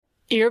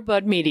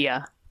Earbud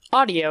Media.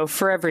 Audio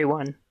for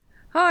everyone.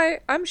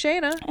 Hi, I'm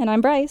Shayna. And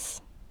I'm Bryce.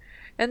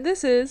 And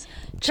this is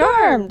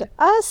Charmed,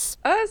 a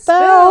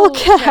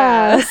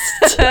Spellcast.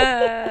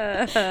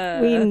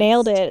 spellcast. We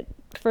nailed it.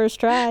 First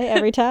try,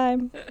 every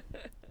time.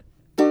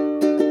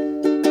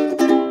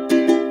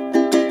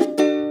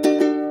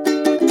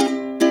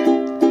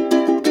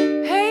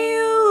 Hey,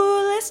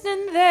 you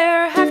listening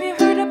there? Have you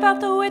heard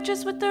about the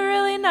witches with the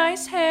really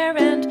nice hair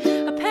and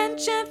a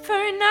penchant for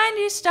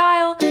 90s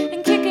style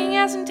and kicking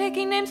ass and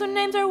taking names when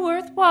names are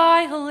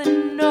worthwhile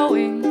and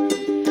knowing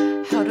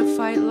how to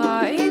fight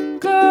like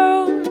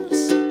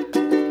girls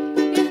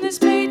in this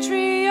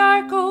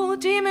patriarchal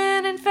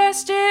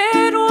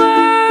demon-infested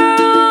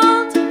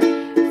world?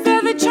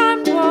 They're the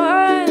charmed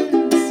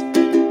ones.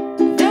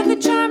 They're the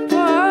charmed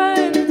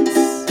ones.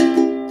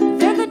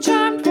 They're the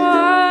charmed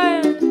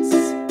ones.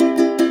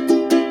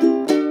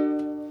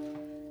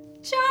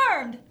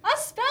 Charmed, a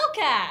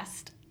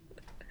spellcast.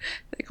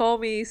 They call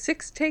me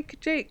Six Take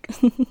Jake.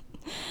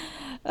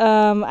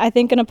 I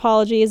think an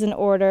apology is in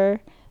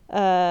order.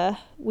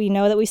 We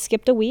know that we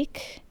skipped a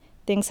week.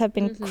 Things have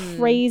been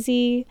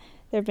crazy.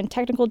 There have been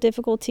technical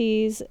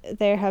difficulties.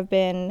 There have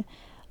been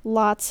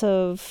lots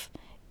of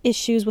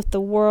issues with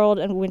the world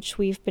in which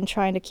we've been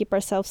trying to keep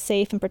ourselves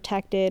safe and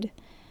protected.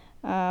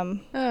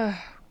 Oh,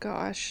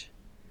 gosh.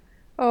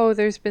 Oh,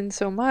 there's been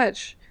so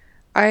much.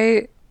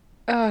 I'm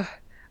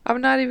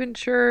not even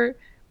sure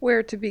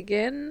where to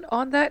begin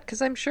on that,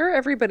 because I'm sure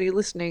everybody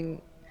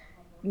listening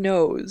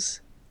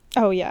knows.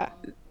 Oh, yeah.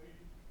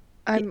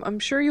 I'm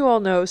sure you all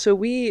know. So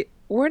we're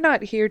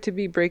not here to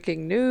be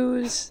breaking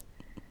news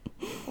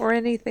or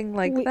anything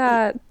like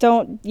that.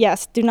 Do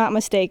not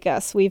mistake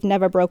us. We've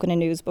never broken a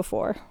news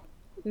before.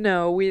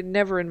 No,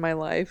 never in my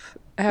life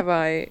have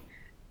I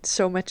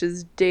so much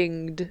as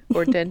dinged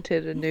or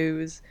dented a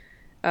news.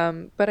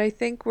 But I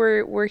think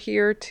we're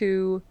here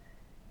to,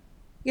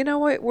 you know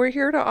what? We're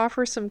here to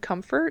offer some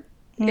comfort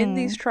in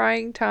these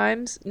trying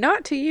times.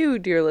 Not to you,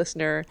 dear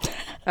listener.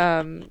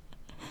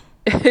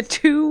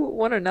 To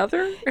one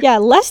another. Yeah,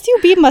 lest you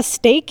be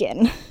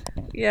mistaken.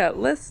 Yeah,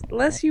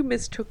 lest you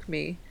mistook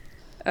me.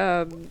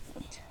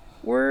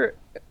 We're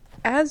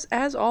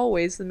as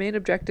always, the main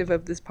objective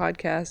of this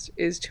podcast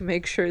is to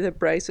make sure that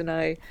Bryce and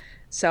I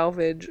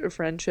salvage a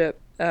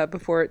friendship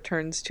before it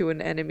turns to an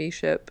enemy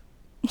ship.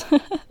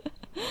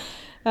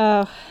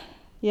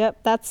 Yep,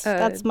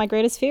 that's my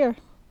greatest fear.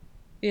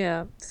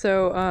 Yeah.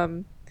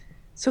 So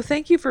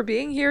thank you for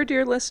being here,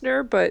 dear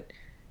listener, but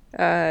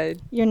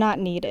you're not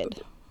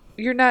needed.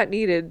 You're not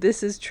needed.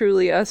 This is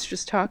truly us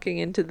just talking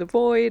into the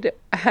void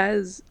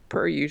as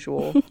per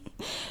usual.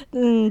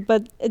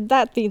 But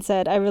that being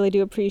said, I really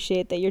do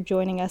appreciate that you're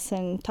joining us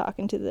and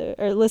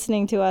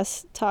listening to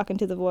us talk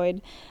into the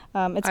void.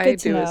 It's good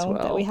to know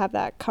that we have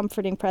that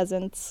comforting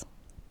presence.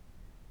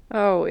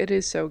 Oh, it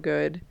is so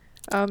good.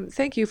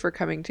 Thank you for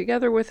coming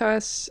together with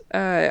us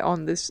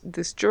on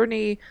this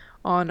journey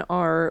on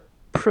our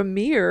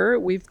premiere.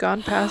 We've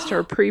gone past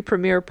our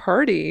pre-premiere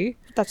party.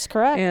 That's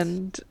correct.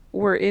 And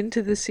we're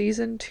into the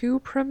season 2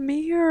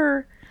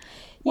 premiere.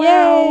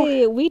 Wow.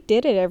 Yay! We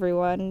did it,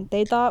 everyone.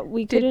 They thought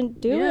we couldn't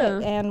do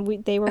it,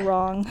 and they were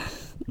wrong.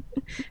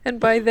 And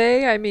by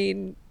they, I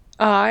mean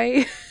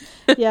I.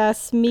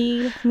 Yes,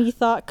 me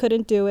thought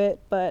couldn't do it,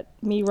 but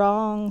me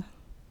wrong.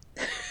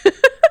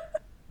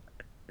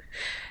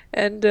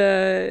 And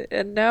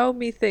now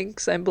me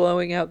thinks I'm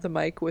blowing out the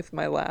mic with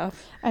my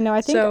laugh. I know.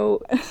 I think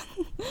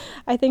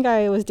I think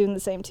I was doing the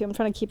same too. I'm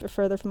trying to keep it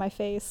further from my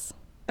face.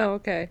 Oh,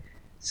 okay.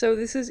 So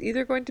this is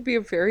either going to be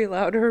a very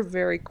loud or a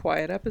very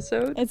quiet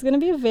episode. It's going to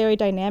be a very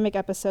dynamic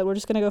episode. We're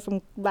just going to go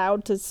from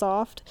loud to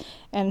soft,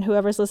 and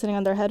whoever's listening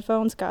on their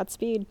headphones,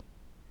 Godspeed.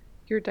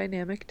 Your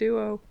dynamic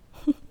duo.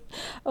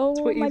 Oh,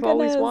 it's what my you've goodness.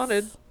 always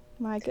wanted.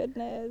 My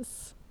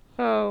goodness.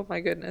 Oh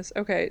my goodness.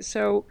 Okay,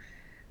 so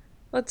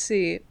let's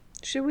see.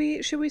 Should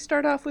we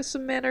start off with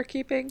some manner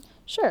keeping?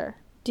 Sure.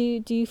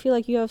 Do you feel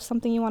like you have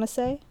something you want to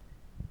say?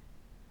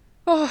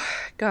 Oh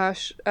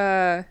gosh.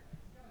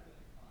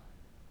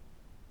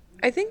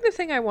 I think the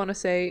thing I want to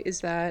say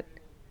is that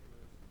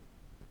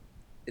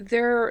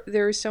there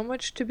is so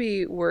much to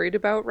be worried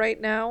about right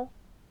now,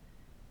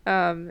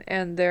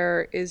 and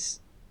there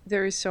is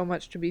so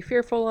much to be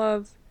fearful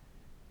of.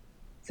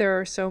 There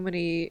are so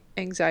many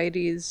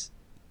anxieties,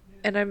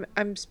 and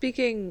I'm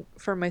speaking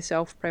for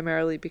myself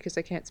primarily because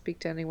I can't speak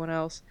to anyone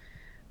else.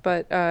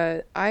 But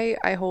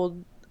I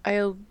hold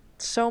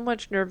so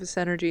much nervous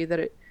energy that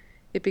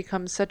it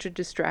becomes such a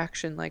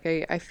distraction. Like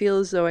I feel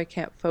as though I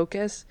can't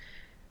focus.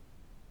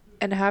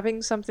 And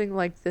having something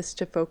like this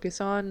to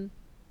focus on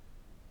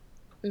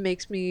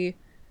makes me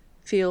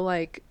feel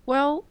like,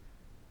 well,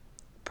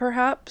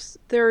 perhaps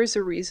there is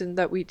a reason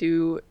that we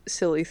do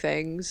silly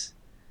things.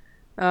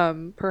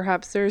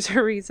 Perhaps there's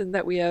a reason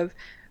that we have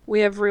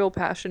real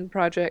passion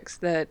projects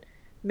that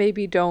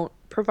maybe don't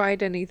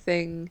provide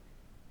anything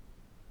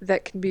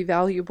that can be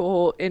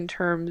valuable in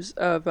terms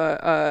of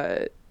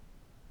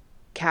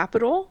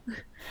capital.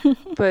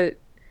 but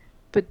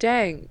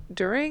dang,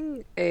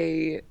 during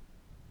a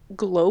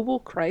global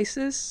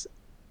crisis,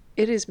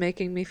 it is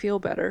making me feel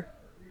better.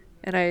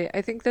 And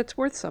I think that's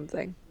worth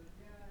something.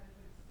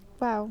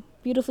 Wow,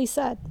 beautifully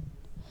said.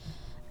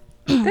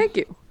 Thank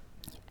you.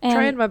 And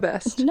Trying my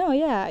best. No,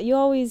 yeah, you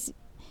always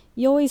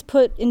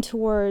put into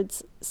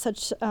words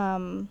such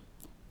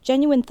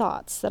genuine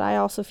thoughts that I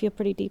also feel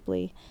pretty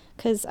deeply,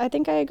 because I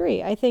think I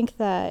agree. I think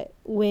that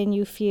when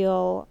you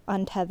feel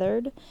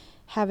untethered,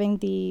 having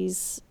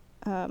these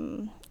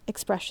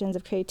expressions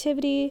of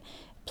creativity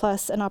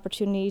plus an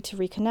opportunity to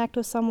reconnect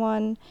with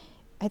someone,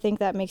 I think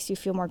that makes you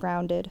feel more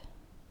grounded.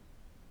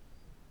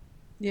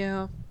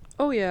 Yeah.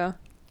 Oh yeah,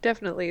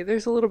 definitely.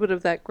 There's a little bit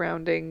of that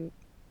grounding.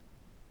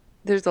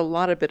 There's a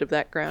lot of bit of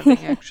that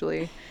grounding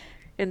actually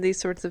in these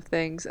sorts of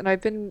things. And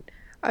I've been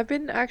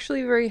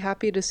actually very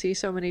happy to see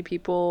so many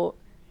people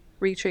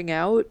reaching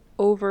out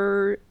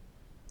over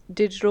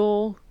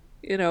digital,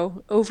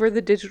 over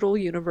the digital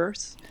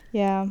universe.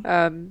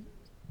 Yeah.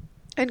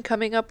 And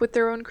coming up with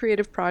their own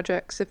creative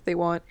projects if they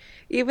want,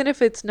 even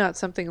if it's not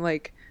something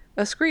like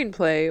a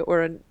screenplay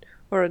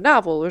or a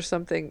novel or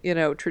something,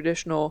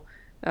 traditional.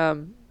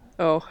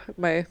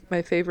 My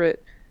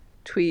favorite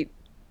tweet,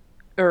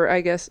 or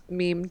I guess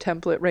meme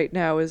template right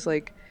now, is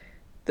like,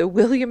 the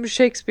William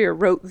Shakespeare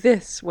wrote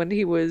this when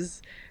he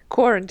was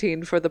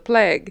quarantined for the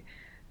plague.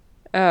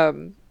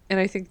 And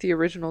I think the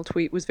original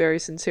tweet was very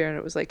sincere, and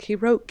it was like, he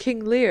wrote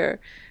King Lear,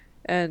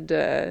 and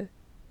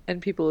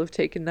people have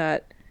taken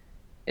that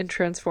and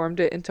transformed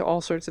it into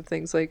all sorts of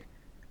things. Like,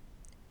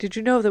 did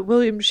you know that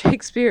William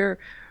Shakespeare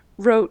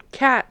wrote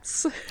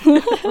Cats?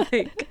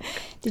 Like,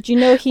 did you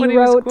know he when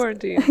wrote he was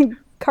quarantined?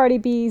 Cardi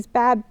B's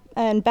Bad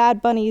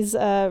Bunny's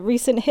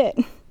recent hit,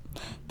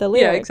 the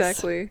lyrics? Yeah,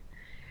 exactly.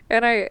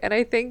 And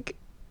I think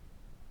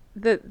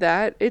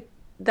that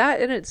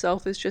in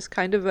itself is just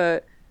kind of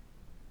a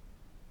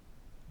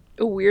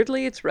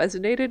weirdly, it's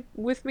resonated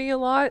with me a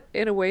lot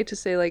in a way to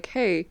say, like,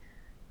 hey,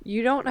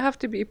 you don't have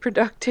to be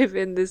productive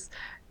in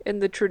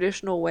the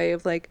traditional way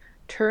of like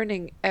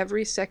turning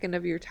every second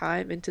of your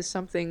time into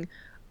something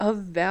of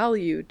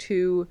value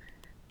to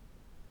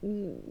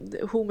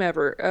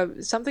whomever,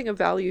 something of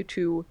value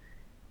to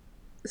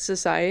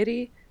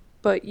society,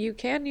 but you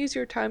can use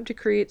your time to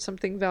create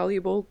something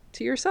valuable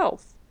to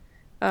yourself.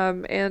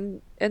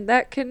 And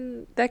that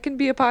can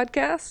be a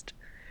podcast,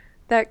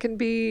 that can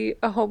be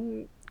a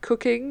home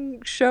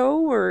cooking show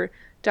or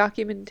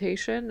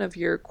documentation of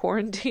your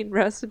quarantine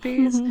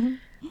recipes.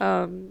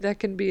 That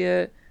can be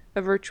a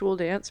virtual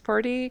dance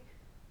party,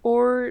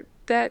 or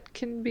that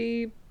can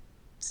be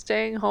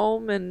staying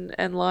home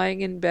and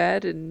lying in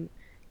bed and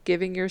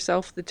giving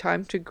yourself the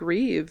time to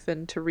grieve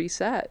and to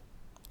reset.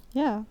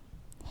 Yeah.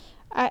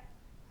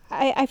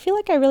 I feel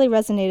like I really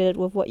resonated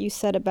with what you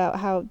said about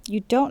how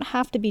you don't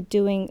have to be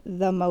doing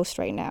the most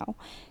right now.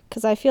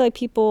 Because I feel like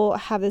people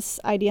have this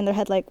idea in their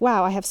head like,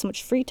 wow, I have so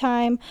much free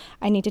time.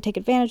 I need to take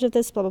advantage of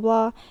this, blah, blah,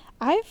 blah.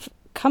 I've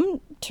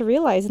come to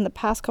realize in the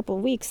past couple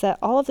of weeks that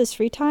all of this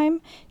free time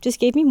just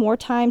gave me more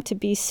time to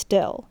be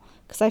still.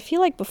 Because I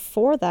feel like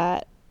before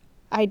that,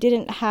 I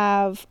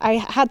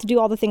had to do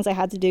all the things I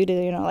had to do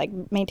to, like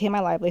maintain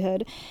my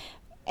livelihood.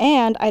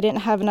 And I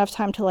didn't have enough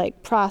time to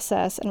like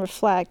process and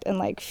reflect and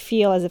like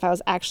feel as if I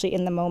was actually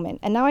in the moment.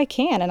 And now I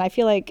can. And I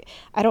feel like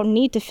I don't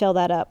need to fill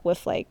that up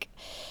with like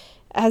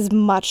as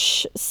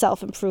much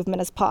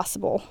self-improvement as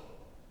possible.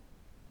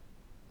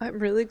 I'm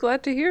really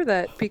glad to hear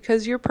that,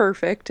 because you're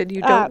perfect and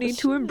you don't need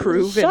to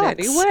improve in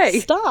any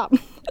way. Stop.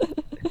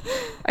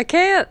 I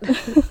can't.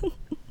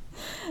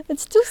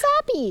 It's too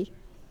sappy.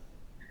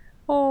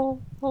 Oh,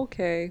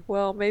 okay.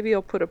 Well, maybe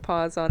I'll put a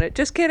pause on it.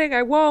 Just kidding,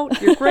 I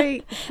won't. You're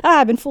great.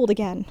 I've been fooled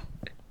again.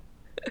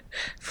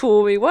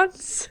 Fool me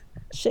once.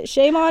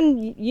 Shame on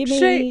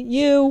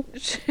you.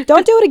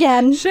 Don't do it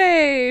again.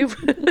 Shame.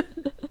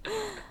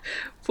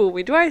 Fool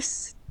me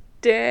twice.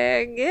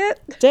 Dang it.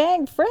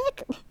 Dang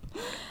frick.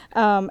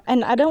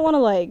 And I don't want to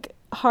like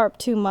harp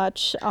too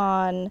much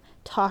on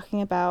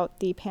talking about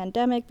the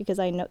pandemic, because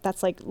I know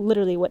that's like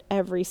literally what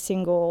every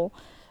single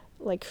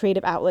like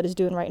creative outlet is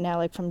doing right now,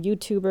 like from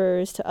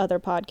YouTubers to other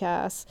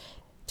podcasts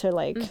to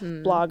like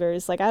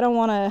bloggers. Like, I don't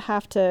want to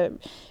have to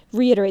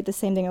reiterate the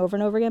same thing over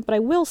and over again, but I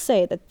will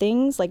say that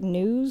things like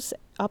news,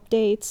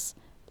 updates,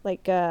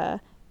 like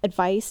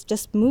advice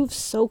just move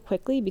so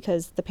quickly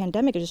because the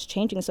pandemic is just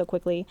changing so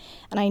quickly.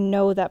 And I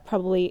know that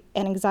probably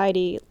an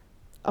anxiety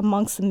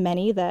amongst the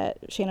many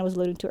that Shayna was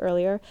alluding to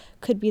earlier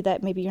could be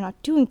that maybe you're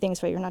not doing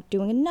things right, you're not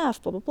doing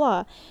enough, blah, blah,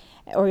 blah.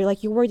 Or you're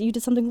like, you're worried you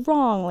did something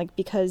wrong, like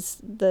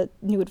because the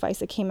new advice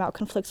that came out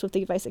conflicts with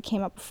the advice that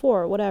came out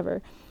before, or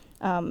whatever.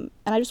 And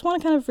I just want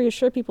to kind of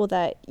reassure people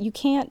that you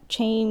can't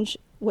change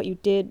what you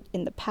did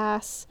in the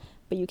past,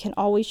 but you can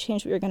always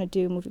change what you're going to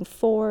do moving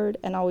forward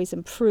and always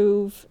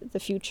improve the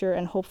future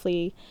and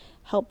hopefully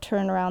help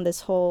turn around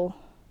this whole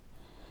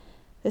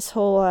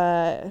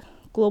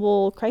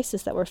global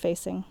crisis that we're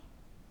facing.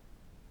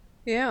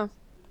 Yeah.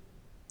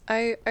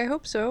 I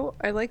hope so.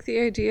 I like the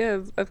idea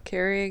of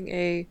carrying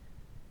a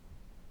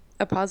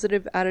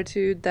positive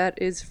attitude that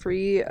is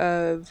free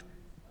of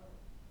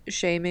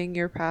shaming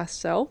your past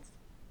self.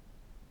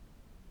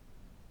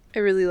 I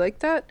really like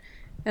that.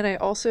 And I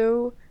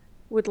also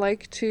would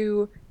like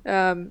to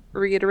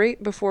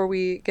reiterate before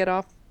we get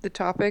off the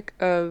topic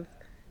of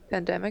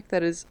pandemic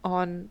that is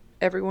on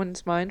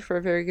everyone's mind for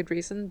a very good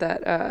reason,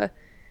 that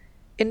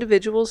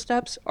individual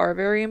steps are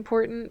very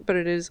important, but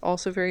it is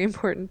also very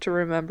important to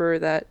remember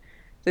that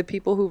the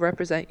people who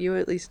represent you,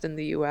 at least in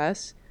the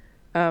US,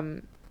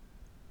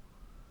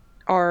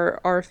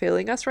 are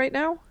failing us right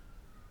now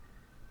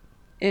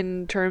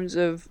in terms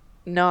of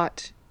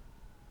not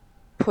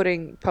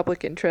putting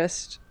public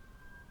interest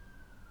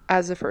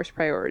as a first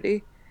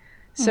priority.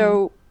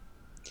 So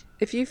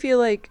if you feel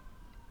like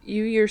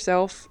you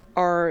yourself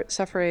are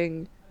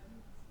suffering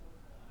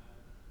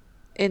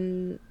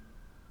in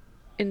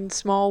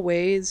small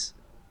ways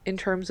in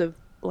terms of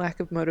lack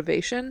of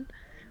motivation,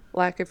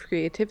 lack of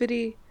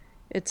creativity,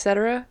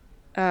 etc.,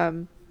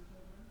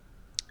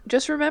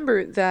 just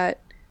remember that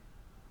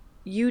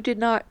you did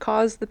not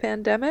cause the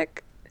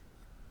pandemic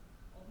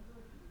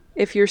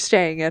if you're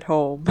staying at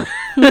home.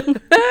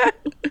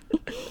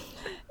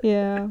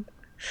 Yeah.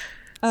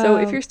 So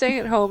if you're staying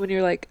at home and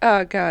you're like,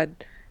 oh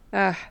God,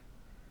 I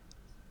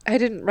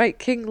didn't write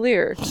King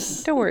Lear,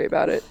 don't worry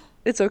about it.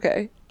 It's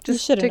okay.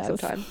 Just take some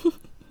time.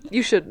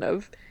 You shouldn't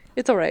have.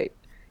 It's all right.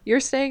 You're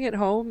staying at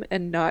home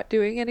and not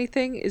doing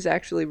anything is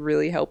actually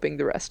really helping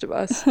the rest of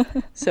us.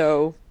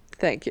 So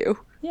thank you.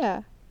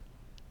 Yeah.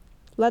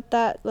 Let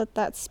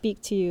that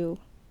speak to you,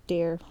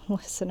 dear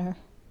listener.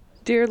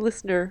 Dear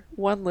listener,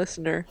 one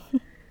listener.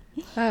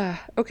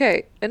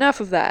 Okay, enough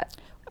of that.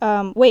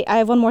 Wait, I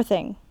have one more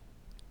thing.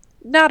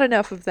 Not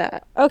enough of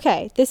that.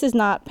 Okay, this is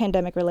not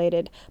pandemic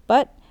related,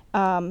 but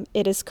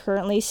it is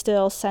currently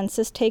still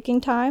census taking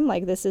time.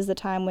 Like, this is the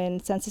time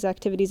when census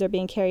activities are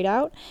being carried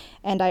out.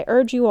 And I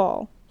urge you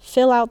all,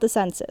 fill out the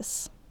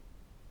census.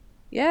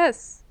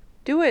 Yes,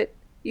 do it.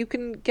 You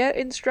can get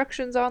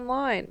instructions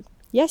online.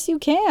 Yes, you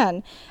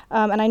can.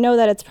 And I know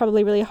that it's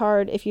probably really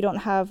hard if you don't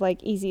have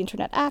like easy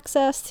internet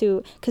access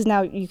to, because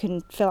now you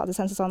can fill out the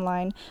census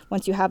online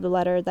once you have the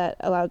letter that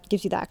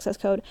gives you the access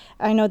code.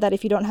 I know that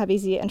if you don't have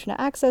easy internet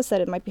access,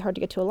 that it might be hard to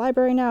get to a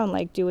library now and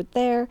like do it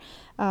there.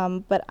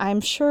 But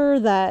I'm sure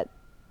that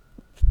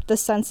the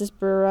Census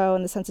Bureau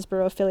and the Census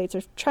Bureau affiliates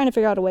are trying to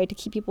figure out a way to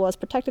keep people as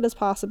protected as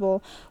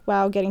possible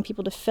while getting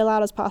people to fill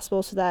out as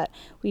possible so that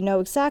we know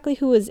exactly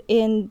who is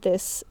in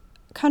this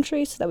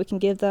country so that we can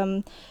give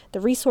them the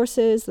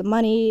resources, the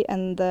money,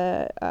 and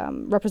the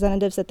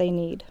representatives that they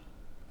need.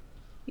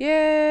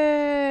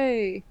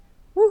 Yay!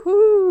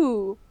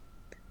 Woohoo!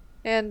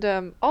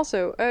 And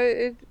also,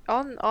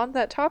 on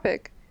that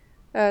topic,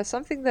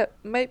 something that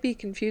might be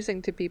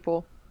confusing to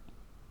people,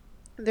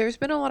 there's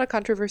been a lot of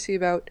controversy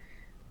about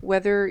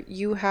whether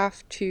you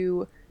have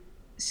to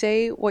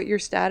say what your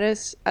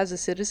status as a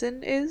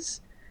citizen is,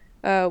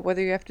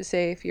 whether you have to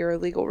say if you're a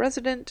legal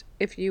resident,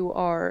 if you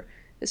are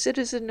a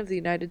citizen of the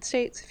United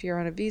States, if you're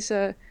on a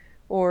visa,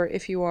 or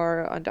if you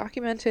are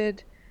undocumented.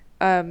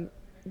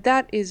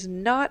 That is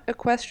not a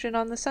question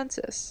on the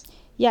census.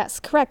 Yes,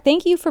 correct.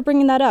 Thank you for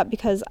bringing that up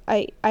because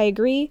I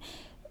agree.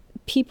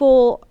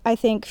 People, I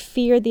think,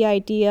 fear the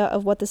idea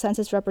of what the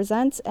census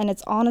represents, and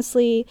it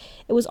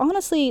was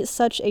honestly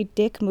such a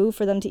dick move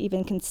for them to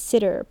even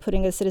consider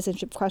putting a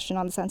citizenship question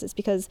on the census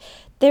because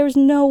there's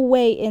no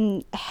way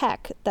in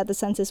heck that the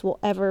census will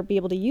ever be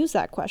able to use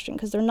that question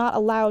because they're not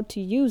allowed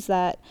to use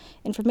that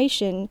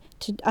information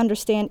to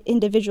understand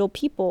individual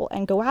people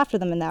and go after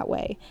them in that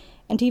way.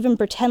 And to even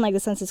pretend like the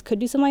census could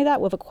do something like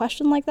that with a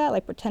question like that,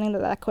 like pretending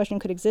that that question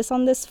could exist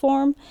on this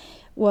form,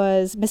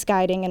 was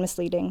misguiding and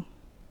misleading.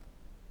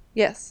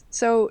 Yes,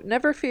 so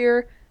never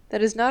fear,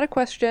 that is not a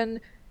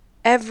question.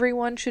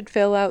 Everyone should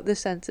fill out the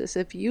census.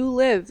 If you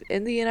live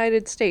in the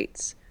United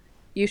States,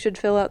 you should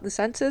fill out the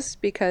census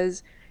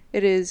because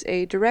it is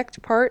a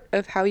direct part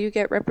of how you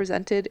get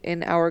represented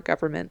in our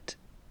government.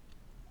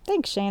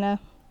 Thanks, Shayna.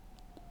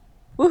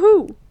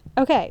 Woohoo!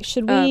 Okay,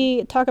 should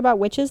we talk about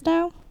witches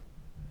now?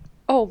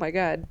 Oh my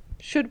god,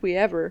 should we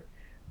ever?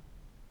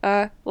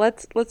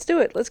 Let's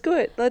do it. Let's do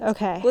it.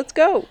 Let's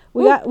go.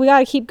 We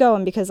gotta keep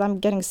going because I'm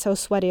getting so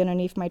sweaty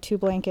underneath my 2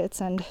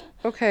 blankets and.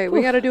 Okay,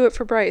 we gotta do it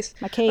for Bryce.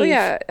 My cave. Oh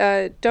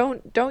yeah.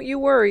 Don't you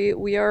worry.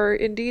 We are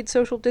indeed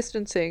social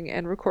distancing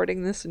and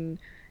recording this in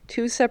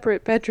 2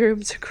 separate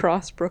bedrooms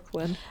across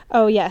Brooklyn.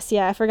 Oh yes,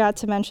 yeah. I forgot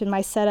to mention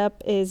my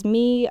setup is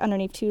me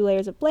underneath 2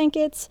 layers of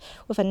blankets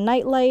with a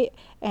nightlight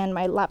and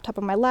my laptop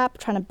on my lap,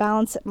 trying to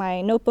balance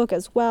my notebook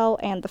as well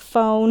and the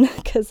phone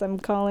because I'm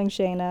calling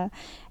Shayna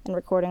and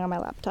recording on my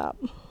laptop.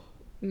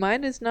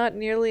 Mine is not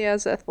nearly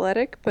as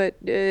athletic, but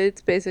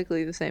it's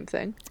basically the same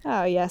thing.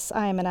 Oh yes,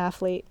 I am an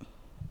athlete.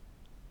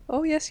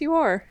 Oh yes, you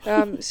are.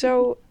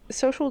 So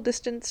social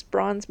distance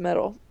bronze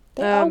medal.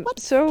 What?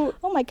 So.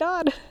 Oh my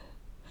god.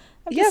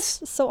 I'm yes,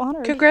 just so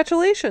honored.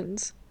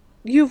 Congratulations.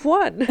 You've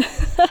won.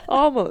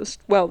 Almost.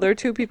 Well, there are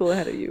 2 people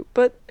ahead of you,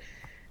 but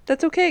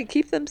that's okay.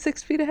 Keep them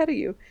 6 feet ahead of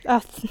you.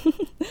 Oh,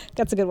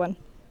 that's a good one.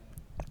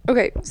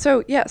 Okay,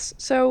 so yes.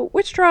 So,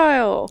 Witch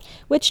Trial.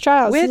 Witch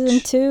Trial,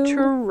 Season 2.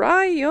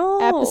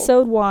 Trial.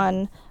 Episode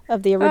 1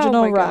 of the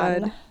original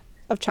run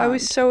of Charmed. I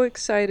was so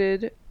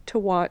excited to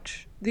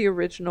watch the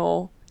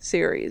original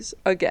series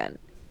again.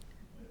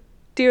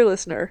 Dear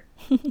listener,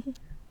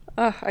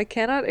 I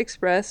cannot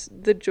express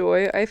the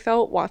joy I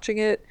felt watching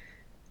it,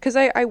 because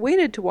I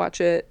waited to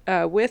watch it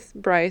with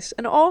Bryce,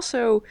 and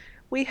also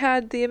we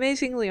had the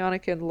amazing Liana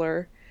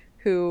Kindler,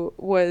 who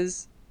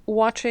was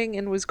watching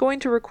and was going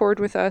to record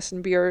with us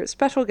and be our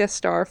special guest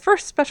star,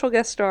 first special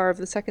guest star of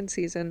the second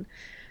season.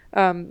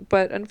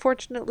 But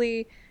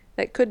unfortunately,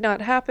 that could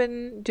not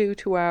happen due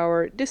to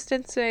our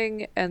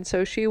distancing, and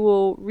so she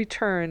will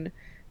return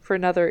for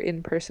another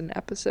in-person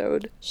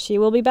episode. She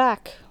will be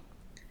back.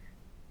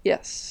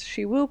 Yes,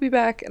 she will be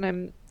back,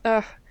 and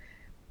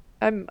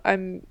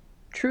I'm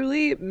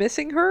truly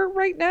missing her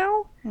right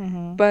now.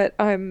 Mm-hmm. But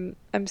I'm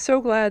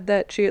so glad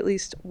that she at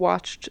least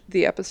watched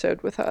the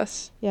episode with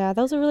us. Yeah,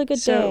 that was a really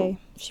good day.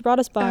 She brought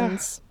us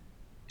buns.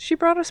 She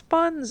brought us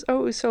buns. Oh,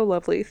 it was so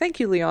lovely. Thank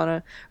you,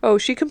 Liana. Oh,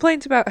 she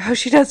complains about how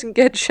she doesn't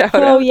get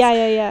shout-outs. Oh,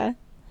 yeah.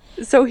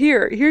 So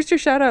here's your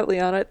shout-out,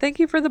 Liana. Thank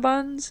you for the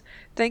buns.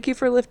 Thank you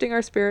for lifting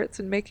our spirits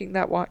and making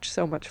that watch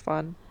so much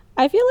fun.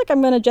 I feel like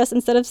I'm going to just,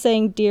 instead of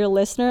saying dear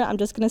listener, I'm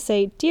just going to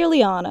say dear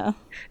Liana.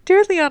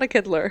 Dear Liana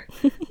Kindler,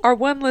 our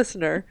one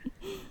listener.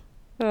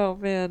 Oh,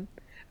 man.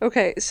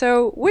 Okay,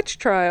 so Witch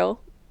Trial,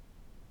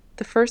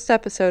 the first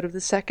episode of the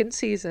second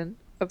season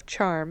of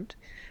Charmed,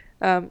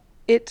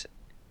 it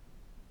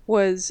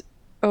was,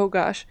 oh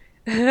gosh,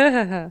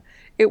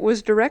 it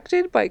was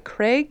directed by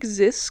Craig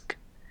Zisk.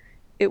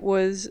 It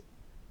was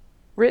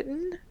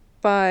written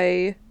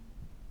by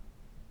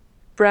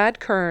Brad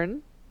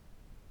Kern.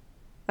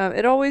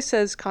 It always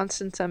says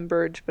Constance M.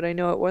 Burge, but I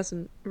know it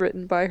wasn't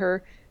written by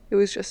her. It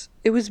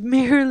was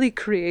merely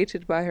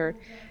created by her.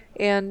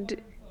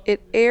 And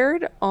it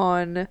aired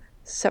on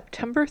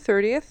September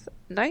 30th,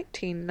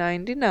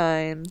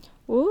 1999.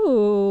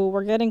 Ooh,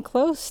 we're getting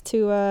close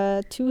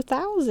to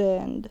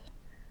 2000.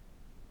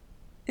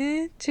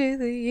 Into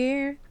the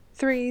year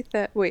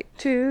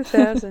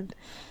 2000.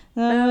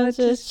 Now it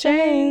just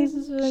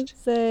changed since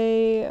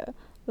they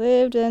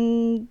lived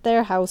in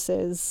their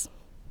houses.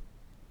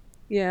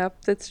 Yeah,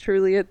 that's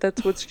truly it.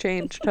 That's what's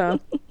changed, huh?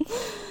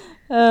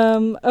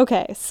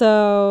 Okay,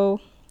 so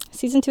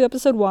season 2,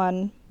 episode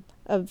 1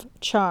 of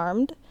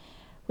Charmed.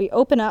 We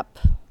open up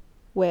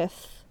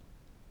with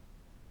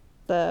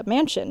the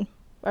mansion,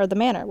 or the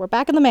manor. We're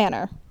back in the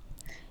manor.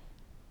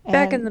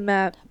 Back in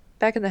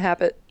the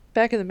habit,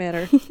 back in the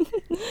manor.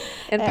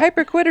 And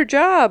Piper quit her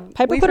job.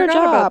 Piper quit her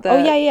job.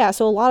 Oh, yeah.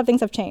 So a lot of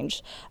things have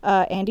changed.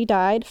 Andy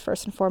died,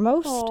 first and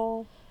foremost.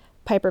 Aww.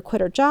 Piper quit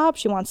her job.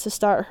 She wants to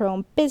start her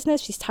own business.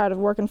 She's tired of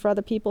working for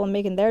other people and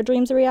making their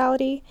dreams a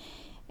reality.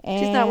 And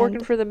she's not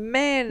working for the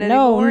man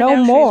anymore. No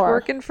now more. She's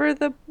working for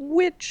the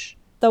witch.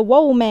 The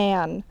Woe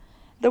Man.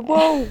 The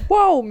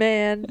Whoa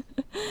Man.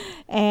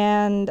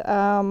 And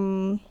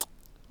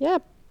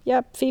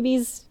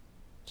Phoebe's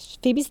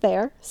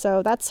there,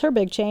 so that's her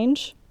big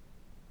change.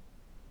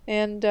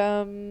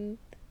 And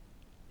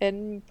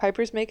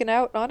Piper's making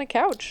out on a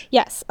couch.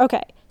 Yes.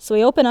 Okay. So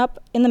we open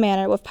up in the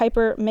manor with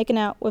Piper making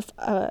out with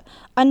a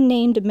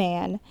unnamed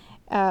man.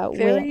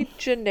 Very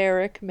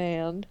generic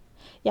man.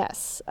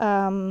 Yes.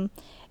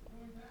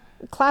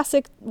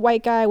 Classic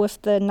white guy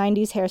with the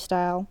 90s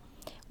hairstyle.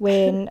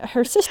 When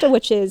her sister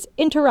witches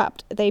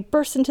interrupt, they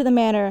burst into the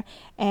manor,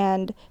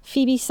 and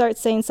Phoebe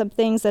starts saying some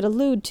things that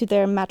allude to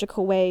their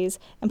magical ways,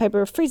 and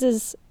Piper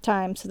freezes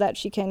time so that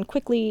she can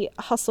quickly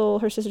hustle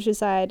her sister to the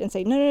side and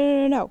say,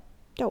 no,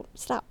 don't,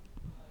 stop.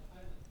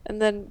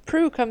 And then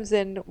Prue comes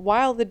in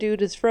while the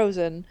dude is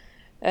frozen,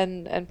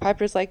 and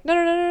Piper's like,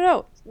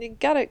 no, you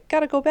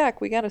gotta go back,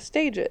 we gotta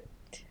stage it.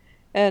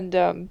 And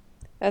then,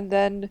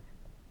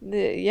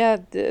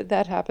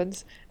 that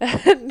happens.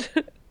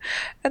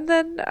 And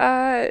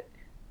then,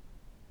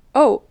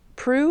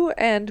 Prue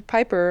and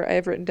Piper, I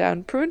have written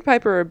down, Prue and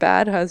Piper are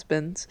bad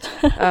husbands.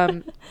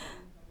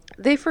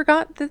 They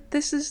forgot that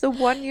this is the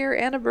 1-year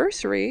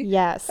anniversary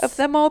of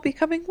them all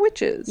becoming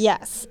witches.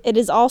 Yes. It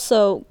is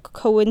also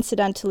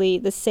coincidentally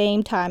the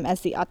same time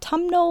as the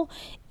autumnal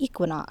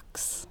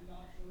equinox.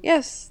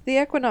 Yes,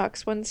 the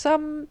equinox, when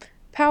some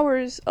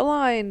powers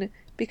align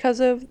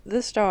because of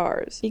the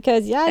stars.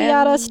 Because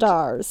yada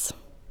stars.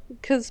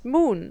 Because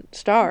moon,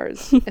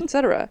 stars,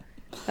 etc.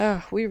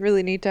 We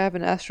really need to have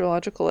an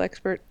astrological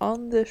expert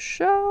on this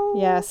show.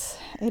 Yes,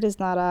 it is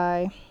not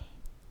I.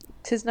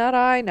 'Tis not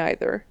I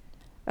neither.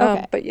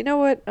 Okay. But you know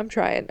what? I'm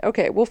trying.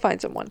 Okay, we'll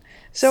find someone.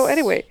 So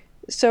anyway,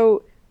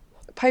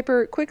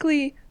 Piper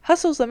quickly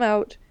hustles them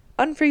out,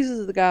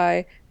 unfreezes the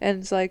guy,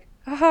 and is like,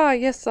 haha,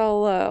 yes,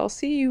 I'll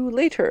see you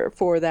later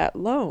for that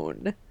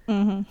loan.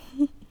 Mm-hmm.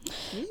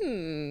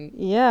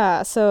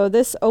 Yeah, so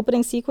this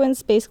opening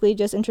sequence basically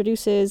just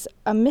introduces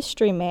a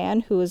mystery man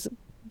who is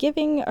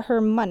giving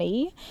her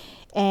money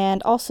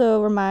and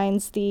also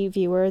reminds the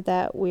viewer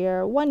that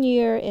we're 1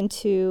 year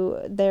into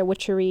their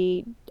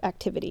witchery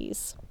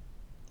activities.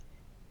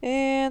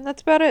 And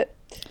that's about it.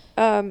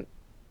 And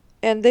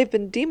they've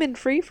been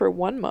demon-free for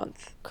 1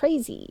 month.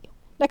 Crazy.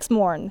 Next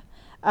morn.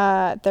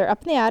 They're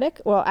up in the attic.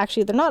 Well,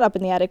 actually, they're not up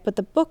in the attic, but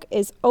the book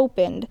is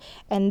opened,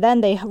 and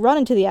then they run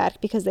into the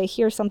attic because they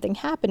hear something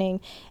happening,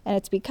 and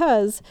it's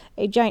because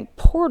a giant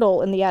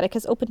portal in the attic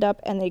has opened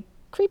up, and they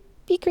creep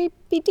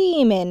creepy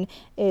demon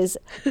is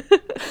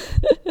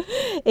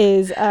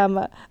is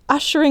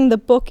ushering the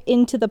book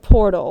into the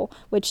portal,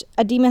 which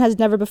a demon has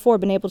never before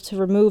been able to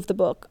remove the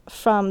book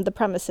from the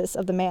premises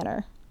of the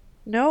manor.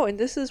 No, and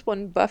this is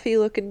one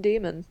Buffy-looking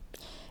demon.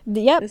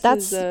 Yep, This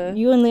that's is,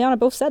 you and Liana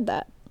both said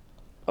that.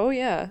 Oh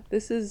yeah,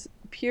 this is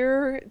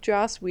pure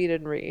Joss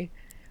Whedonry,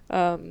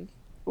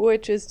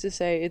 which is to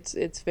say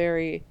it's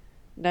very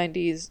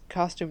 90s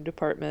costume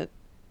department,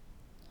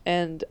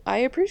 and I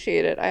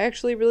appreciate it. I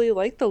actually really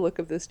like the look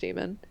of this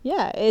demon.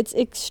 Yeah, it's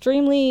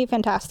extremely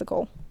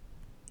fantastical.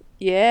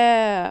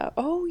 Yeah.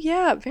 Oh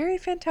yeah, very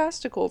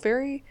fantastical,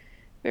 very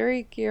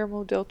very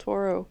Guillermo del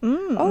Toro.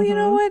 Oh, you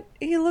know what?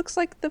 He looks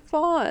like the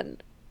fawn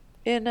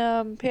in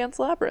Pan's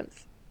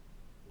Labyrinth.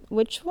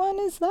 Which one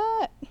is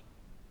that?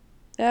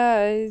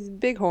 He's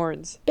big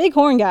horns.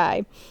 Bighorn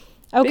guy.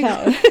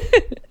 Okay.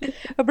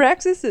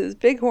 Abraxas is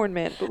Bighorn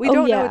Man, but we Oh,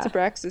 don't know yeah. it's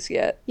Abraxas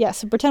yet.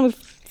 Yes, pretend we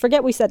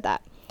forget we said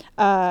that.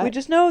 We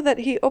just know that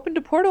he opened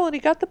a portal and he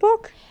got the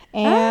book.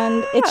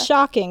 And Ah! it's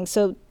shocking.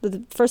 So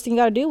the first thing you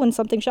got to do when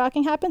something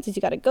shocking happens is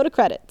you got to go to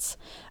credits.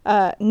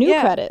 New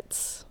Yeah.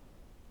 credits.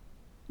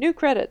 New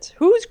credits.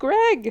 Who's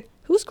Greg?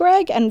 Who's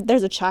Greg? And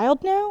there's a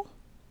child now?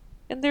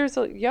 And there's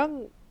a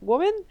young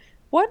woman?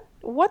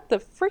 What the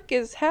frick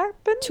is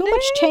happening? Too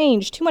much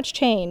change. Too much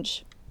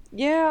change.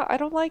 Yeah, I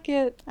don't like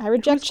it. I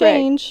reject Who's Greg?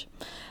 change.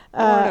 I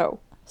don't know.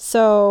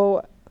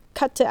 So,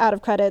 cut to out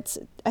of credits.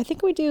 I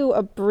think we do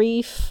a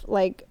brief,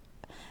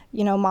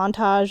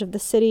 montage of the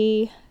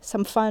city,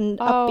 some fun,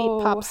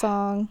 upbeat pop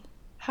song.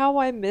 How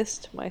I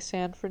missed my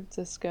San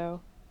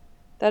Francisco.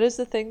 That is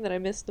the thing that I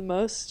missed the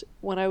most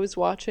when I was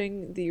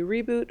watching the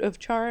reboot of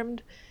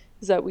Charmed,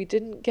 is that we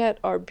didn't get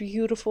our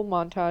beautiful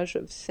montage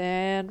of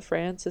San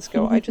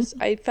Francisco.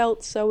 I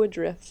felt so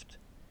adrift.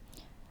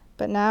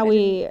 But now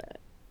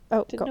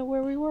Didn't know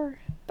where we were.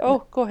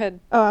 Oh, go ahead.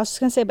 Oh, I was just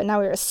going to say, but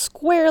now we are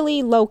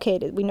squarely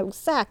located. We know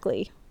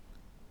exactly.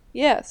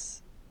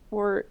 Yes,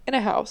 we're in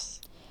a house.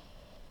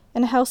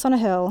 In a house on a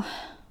hill.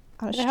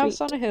 On a In street. a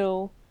house on a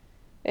hill.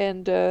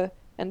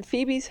 And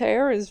Phoebe's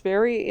hair is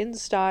very in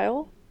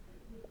style,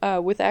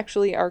 with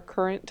actually our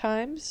current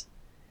times.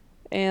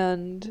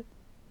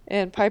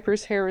 And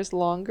Piper's hair is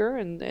longer,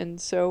 and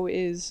so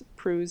is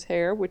Prue's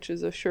hair, which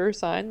is a sure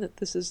sign that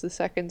this is the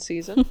second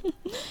season.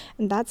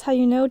 And that's how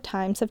you know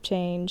times have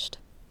changed.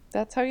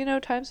 That's how you know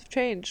times have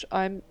changed.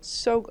 I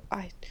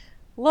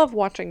love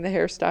watching the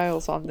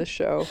hairstyles on this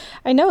show.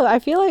 I know. I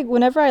feel like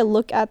whenever I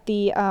look at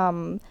the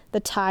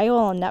tile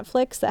on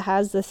Netflix that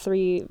has the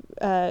three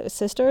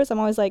sisters, I'm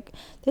always like,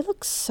 they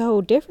look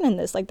so different in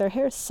this. Like, their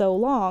hair is so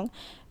long.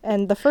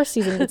 And the first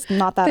season, it's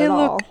not that at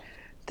all.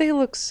 They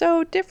look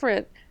so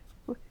different.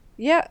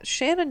 Yeah,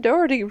 Shannon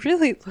Doherty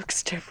really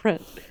looks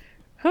different.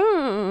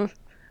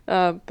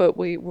 But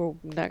we're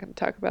not going to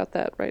talk about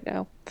that right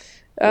now.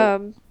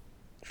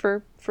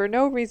 For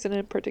no reason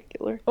in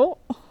particular. Oh.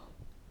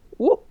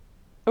 Whoop.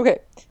 Okay.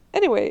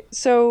 Anyway,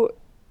 so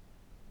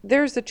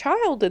there's a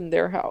child in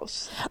their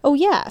house. Oh,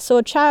 yeah. So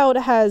a child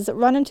has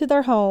run into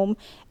their home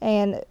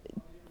and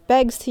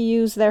begs to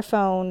use their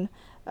phone.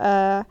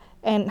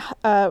 And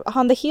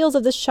on the heels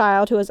of this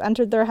child who has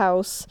entered their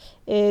house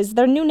is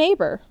their new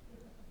neighbor.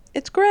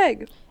 It's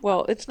Greg.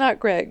 Well, it's not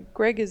Greg.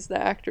 Greg is the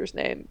actor's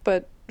name.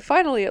 But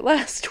finally, at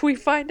last, we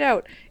find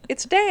out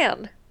it's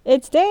Dan.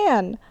 It's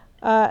Dan,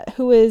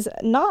 who is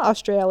not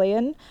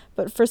Australian,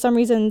 but for some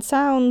reason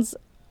sounds...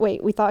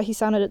 Wait, we thought he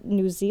sounded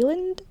New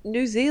Zealand?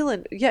 New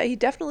Zealand. Yeah, he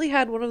definitely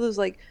had one of those,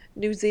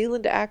 New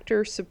Zealand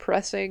actors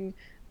suppressing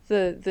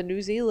the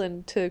New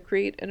Zealand to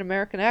create an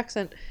American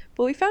accent.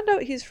 But we found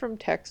out he's from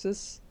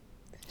Texas.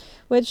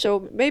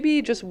 So maybe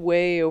he just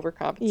way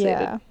overcompensated.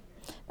 Yeah,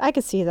 I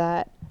could see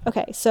that.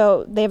 Okay,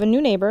 so they have a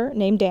new neighbor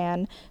named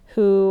Dan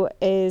who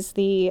is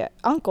the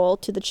uncle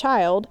to the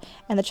child,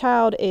 and the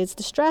child is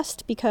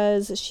distressed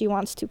because she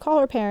wants to call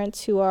her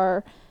parents who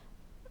are,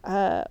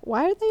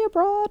 why are they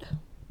abroad?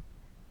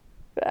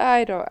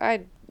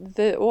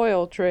 The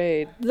oil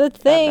trade. The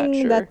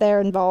thing that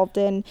they're involved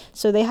in.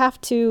 So they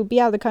have to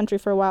be out of the country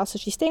for a while. So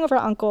she's staying with her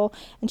uncle,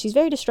 and she's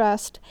very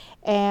distressed,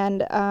 and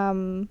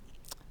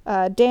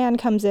Dan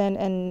comes in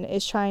and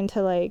is trying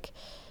to,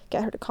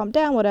 get her to calm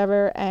down,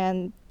 whatever,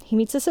 and he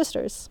meets his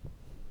sisters.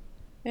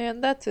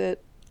 And that's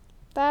it.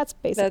 That's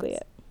basically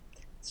it.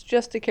 It's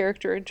just a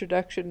character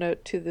introduction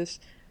note to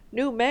this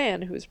new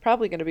man who's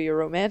probably going to be a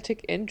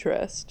romantic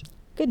interest.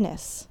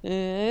 Goodness.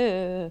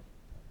 It's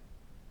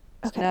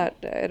Okay. not,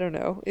 I don't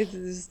know. This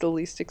is the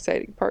least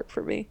exciting part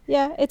for me.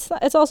 Yeah, it's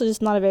also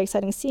just not a very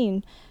exciting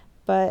scene,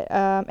 but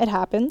it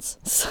happens.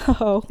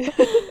 So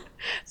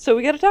So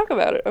we got to talk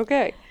about it.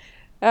 Okay.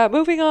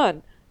 Moving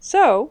on.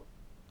 So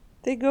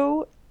they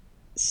go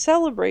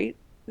celebrate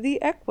the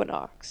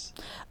equinox.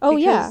 Oh,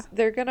 yeah.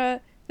 They're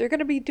gonna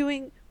be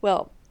doing,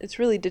 well, it's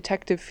really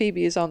Detective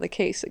Phoebe is on the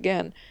case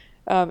again.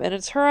 And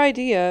it's her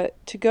idea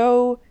to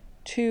go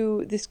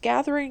to this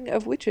gathering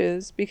of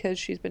witches because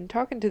she's been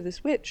talking to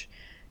this witch.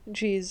 And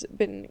she's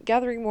been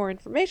gathering more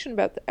information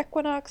about the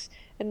equinox,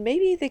 and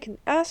maybe they can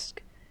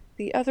ask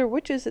the other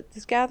witches at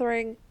this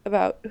gathering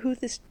about who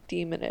this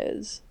demon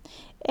is.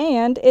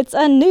 And it's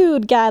a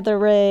nude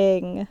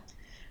gathering.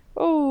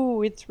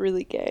 Oh, it's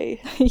really gay.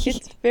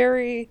 It's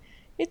very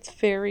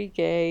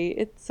gay.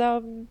 It's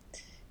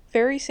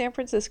very San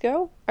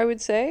Francisco, I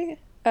would say.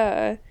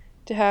 To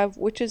have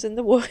witches in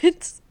the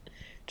woods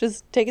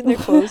just taking their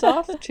clothes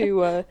off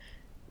to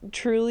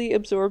truly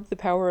absorb the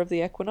power of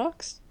the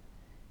equinox.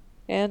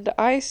 And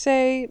I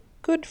say,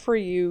 good for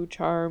you,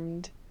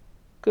 Charmed.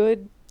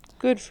 Good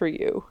for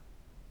you.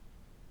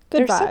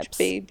 Good They're vibes. such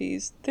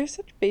babies. They're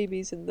such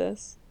babies in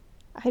this.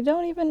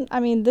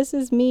 This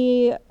is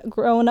me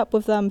growing up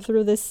with them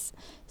through this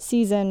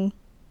season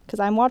because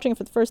I'm watching it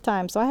for the first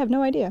time, so I have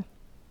no idea.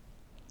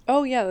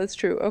 Oh, yeah, that's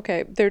true.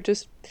 Okay,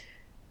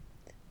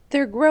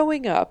 they're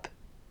growing up.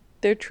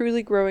 They're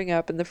truly growing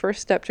up, and the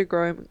first step to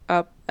growing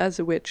up as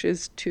a witch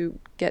is to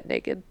get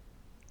naked.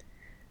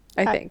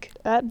 I think.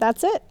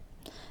 That's it.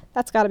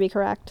 That's got to be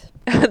correct.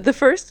 The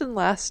first and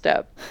last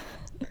step.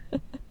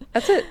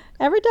 That's it.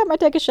 Every time I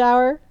take a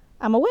shower,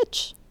 I'm a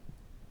witch.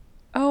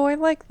 Oh, I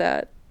like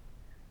that.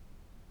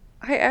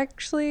 I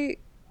actually,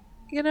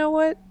 you know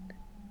what?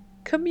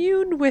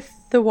 Commune with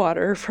the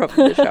water from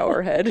the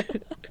shower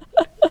head.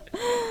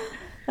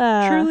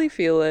 Truly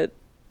feel it.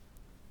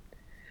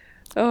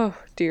 Oh,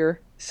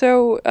 dear.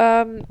 So,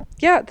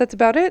 yeah, that's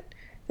about it.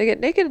 They get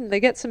naked and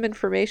they get some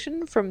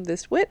information from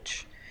this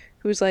witch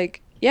who's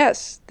like,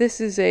 yes,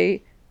 this is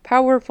a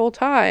powerful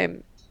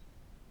time.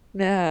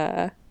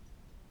 Nah.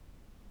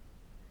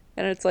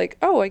 And it's like,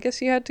 oh, I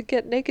guess you had to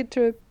get naked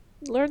to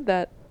learn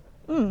that.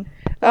 Blah,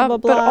 blah, blah,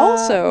 but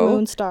also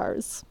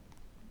Moonstars.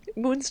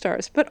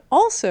 But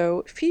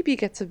also Phoebe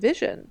gets a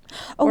vision.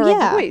 Oh, or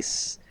yeah. a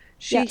voice.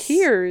 She Yes.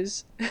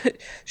 hears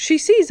she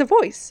sees a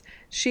voice.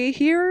 She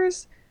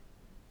hears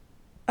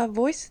a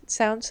voice that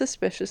sounds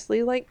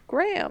suspiciously like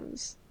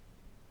Graham's.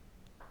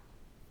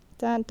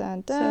 Dun,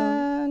 dun,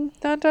 dun.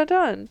 Dun dun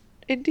dun.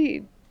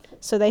 Indeed.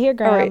 So they hear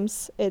All right.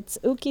 Graham's. It's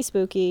ooky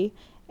spooky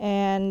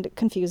and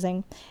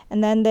confusing.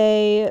 And then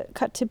they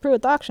cut to Prue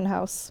at the auction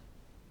house.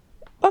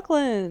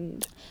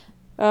 Buckland.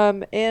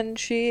 And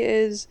she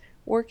is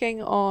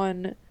working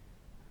on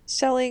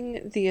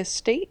selling the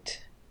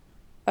estate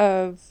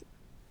of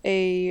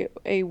a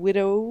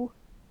widow.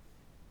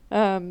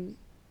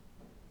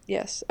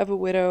 Yes, of a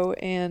widow,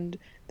 and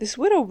this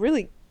widow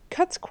really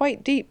cuts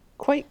quite deep,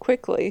 quite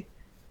quickly.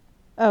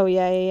 Oh,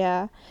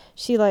 yeah.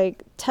 She,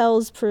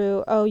 tells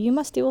Prue, oh, you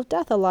must deal with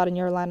death a lot in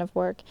your line of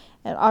work.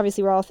 And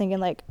obviously we're all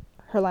thinking,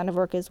 her line of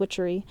work is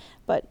witchery.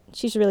 But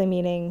she's really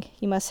meaning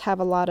you must have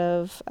a lot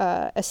of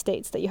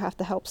estates that you have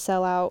to help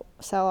sell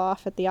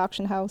off at the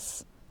auction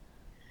house.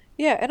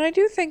 Yeah, and I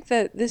do think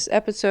that this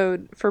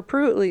episode, for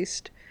Prue at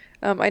least,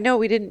 I know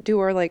we didn't do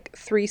our,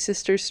 three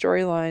sisters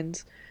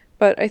storylines,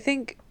 but I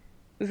think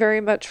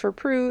very much for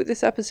Prue,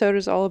 this episode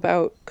is all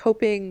about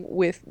coping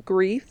with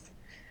grief.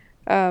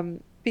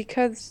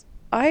 Because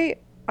I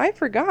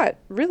forgot,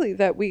 really,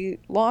 that we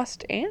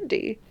lost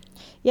Andy.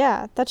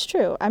 Yeah, that's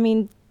true. I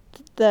mean,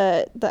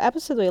 the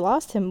episode we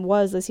lost him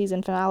was the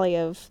season finale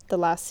of the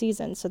last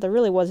season, so there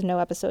really was no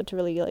episode to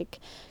really,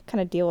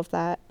 kind of deal with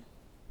that.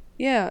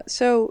 Yeah,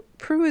 so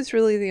Prue is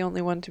really the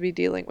only one to be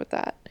dealing with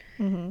that.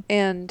 Mm-hmm.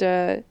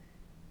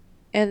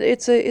 And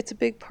it's a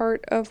big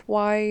part of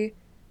why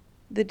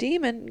the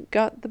demon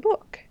got the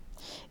book.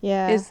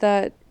 Yeah. Is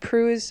that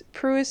Prue is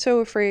so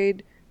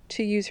afraid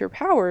to use her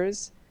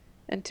powers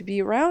and to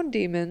be around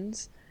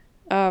demons,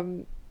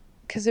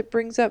 because it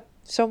brings up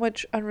so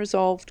much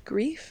unresolved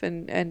grief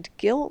and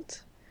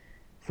guilt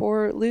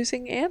for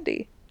losing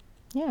Andy.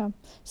 Yeah.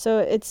 So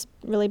it's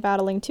really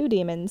battling two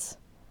demons.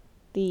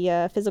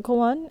 The physical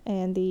one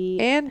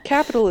And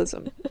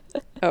capitalism.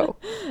 Oh.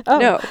 Oh.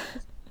 No.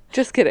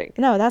 Just kidding.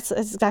 No, that's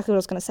exactly what I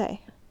was going to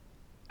say.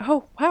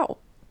 Oh, wow.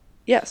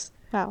 Yes.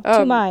 Wow.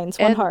 Two minds,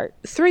 one and heart.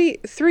 Three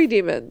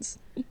demons.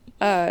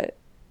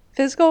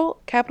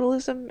 Physical,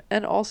 capitalism,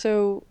 and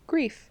also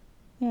grief.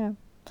 Yeah.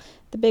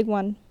 The big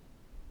one.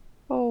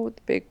 Oh,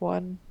 the big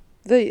one.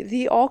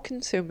 The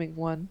all-consuming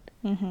one.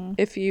 Mm-hmm.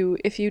 If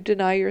you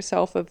deny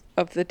yourself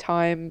of the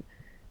time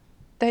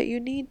that you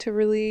need to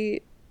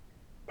really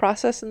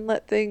process and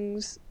let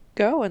things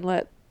go and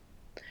let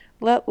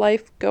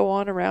life go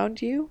on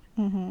around you.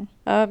 Mm-hmm.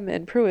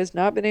 And Prue has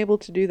not been able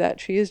to do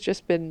that. She has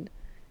just been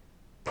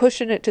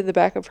pushing it to the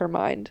back of her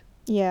mind.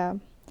 Yeah.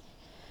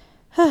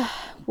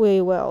 We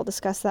will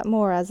discuss that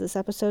more as this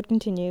episode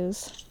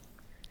continues.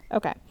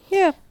 Okay.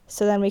 Yeah.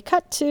 So then we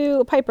cut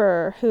to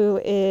Piper, who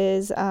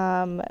is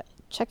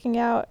checking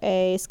out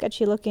a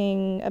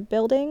sketchy-looking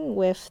building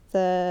with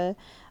the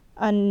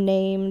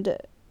unnamed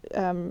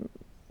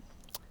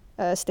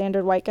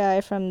standard white guy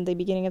from the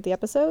beginning of the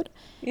episode.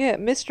 Yeah,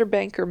 Mr.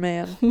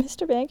 Bankerman.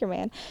 Mr.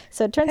 Bankerman.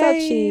 So it turns out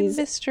she's...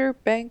 Mr.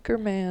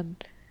 Bankerman.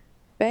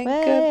 Bank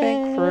a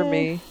bank for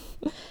me.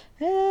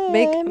 Hey,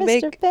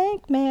 Mr.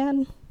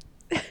 Bankman.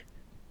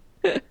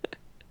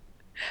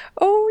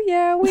 Oh,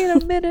 yeah, wait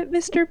a minute,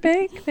 Mr.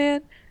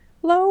 Bankman.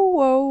 Low,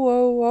 whoa,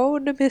 whoa, whoa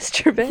to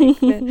Mr.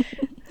 Bankman.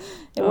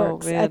 It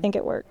works. Man. I think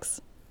it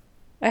works.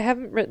 I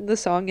haven't written the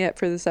song yet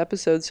for this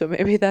episode, so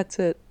maybe that's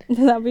it.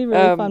 That'd be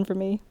really fun for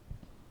me.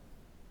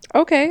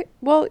 Okay,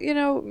 well,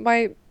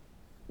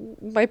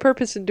 my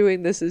purpose in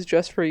doing this is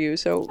just for you,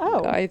 so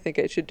I think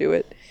I should do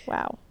it.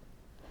 Wow.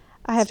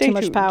 I have Stay too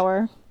much tuned.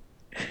 power.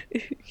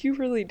 You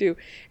really do.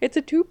 It's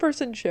a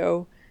 2-person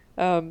show,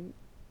 and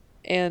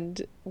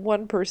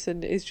one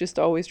person is just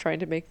always trying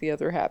to make the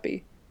other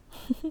happy.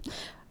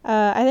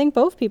 I think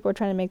both people are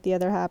trying to make the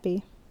other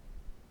happy.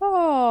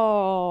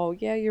 Oh,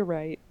 yeah, you're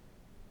right.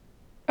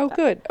 Oh,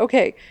 good.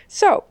 Okay,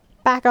 so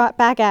Back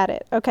at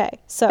it. Okay,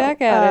 so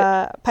back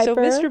at it. Piper, So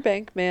Mr.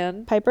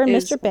 Bankman, Piper and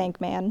is- Mr.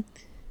 Bankman.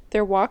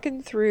 they're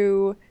walking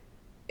through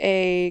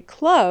a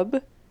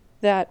club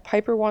that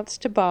Piper wants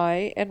to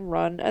buy and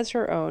run as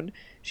her own.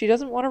 She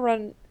doesn't want to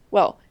run,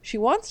 well, she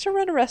wants to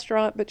run a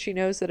restaurant, but she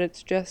knows that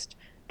it's just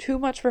too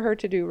much for her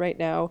to do right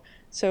now.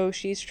 So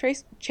she's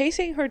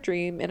chasing her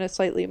dream in a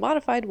slightly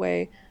modified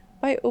way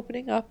by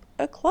opening up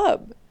a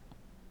club.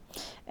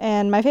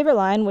 And my favorite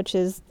line, which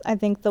is I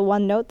think the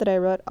one note that I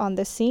wrote on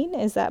this scene,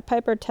 is that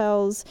Piper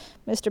tells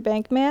Mr.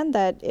 Bankman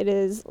that it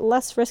is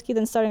less risky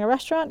than starting a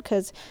restaurant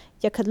because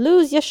you could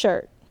lose your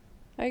shirt.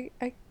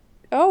 Because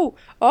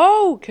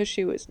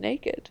she was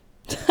naked.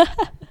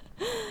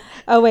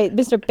 Oh wait,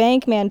 Mr.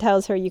 Bankman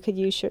tells her you could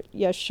lose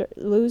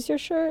your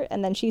shirt,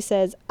 and then she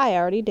says, "I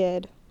already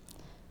did."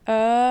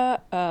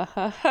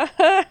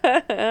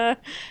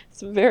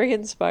 It's very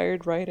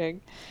inspired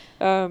writing.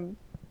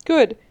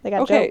 Good. They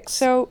got okay, jokes.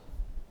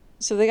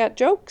 So they got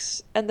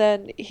jokes, and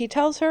then he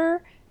tells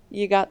her,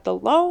 "You got the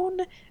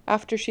loan,"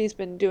 after she's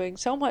been doing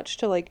so much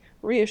to like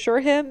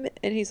reassure him,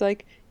 and he's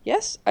like,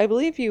 "Yes, I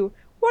believe you.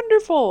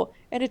 Wonderful,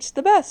 and it's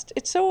the best.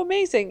 It's so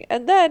amazing."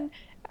 And then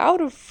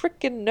out of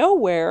frickin'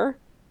 nowhere,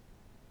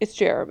 it's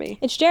Jeremy.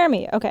 It's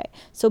Jeremy. Okay,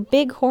 so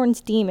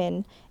Bighorn's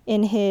demon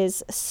in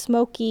his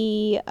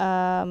smoky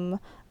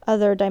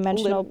other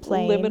dimensional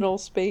plane. Liminal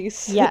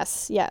space.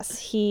 Yes.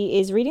 He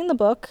is reading the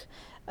book,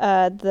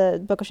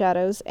 the Book of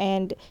Shadows,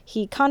 and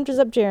he conjures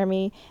up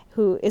Jeremy,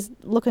 who is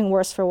looking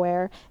worse for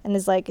wear, and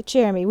is like,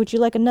 "Jeremy, would you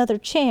like another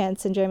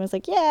chance?" And Jeremy's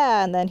like,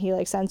 "Yeah," and then he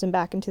like sends him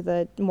back into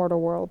the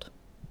mortal world.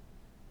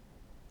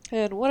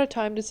 And what a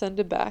time to send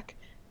him back.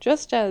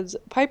 Just as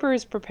Piper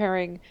is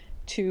preparing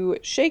to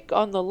shake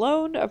on the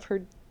loan of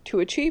her to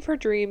achieve her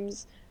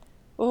dreams,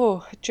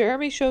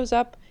 Jeremy shows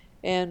up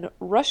and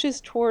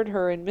rushes toward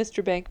her and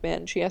Mr.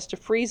 Bankman. She has to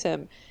freeze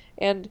him.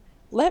 And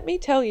let me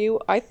tell you,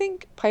 I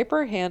think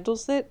Piper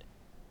handles it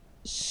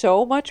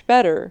so much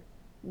better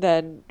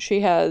than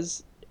she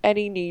has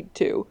any need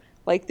to.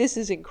 Like, this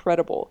is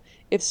incredible.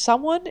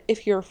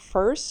 If your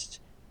first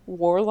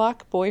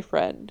warlock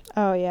boyfriend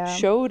Oh yeah.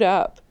 showed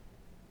up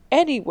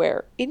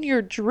anywhere in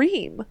your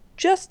dream,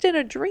 just in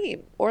a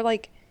dream, or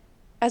like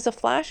as a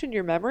flash in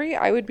your memory,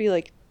 I would be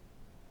like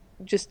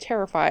just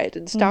terrified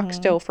and stock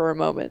still for a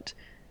moment.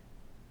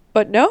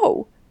 But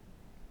no,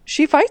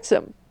 she fights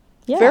him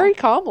Yeah. very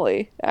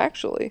calmly,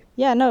 actually.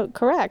 Yeah, no,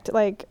 correct.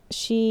 Like,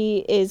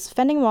 she is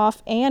fending him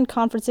off and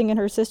conferencing in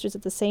her sisters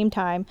at the same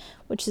time,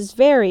 which is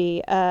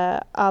very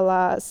a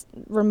la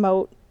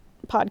remote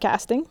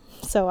podcasting.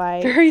 So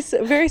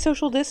Very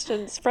social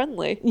distance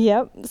friendly.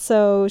 Yep.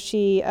 So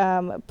she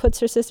puts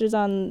her sisters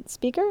on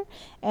speaker,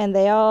 and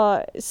they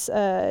all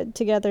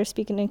together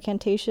speak an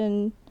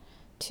incantation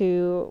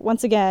to,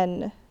 once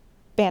again,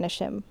 banish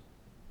him.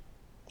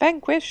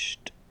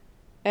 Vanquished.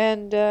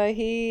 And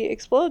he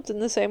explodes in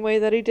the same way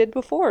that he did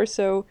before.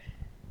 So,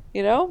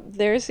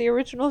 there's the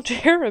original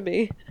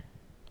Jeremy.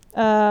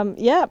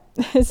 Yeah.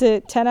 Is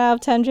it 10 out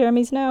of 10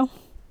 Jeremys now?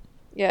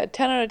 Yeah,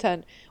 10 out of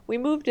 10. We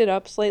moved it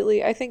up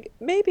slightly. I think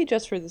maybe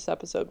just for this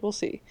episode. We'll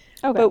see.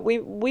 Okay. But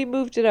we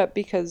moved it up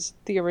because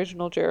the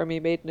original Jeremy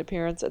made an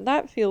appearance, and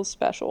that feels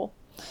special.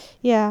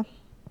 Yeah.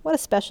 What a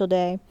special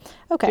day.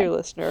 Okay. Dear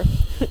listener.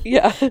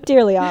 Yeah.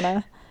 Dear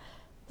Liana.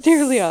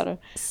 Dear Liana.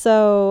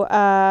 So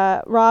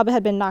Rob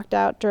had been knocked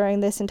out during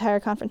this entire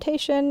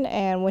confrontation,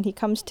 and when he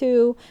comes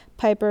to,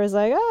 Piper is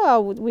like,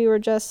 "Oh,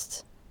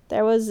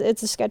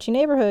 it's a sketchy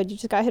neighborhood. You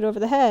just got hit over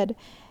the head."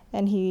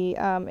 And he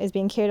is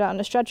being carried out on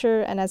a stretcher,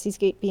 and as he's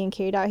being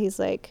carried out, he's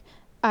like,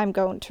 "I'm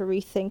going to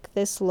rethink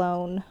this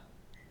loan."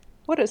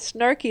 What a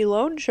snarky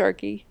loan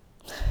sharky.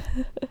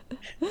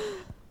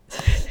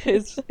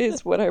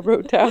 is what I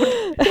wrote down.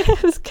 I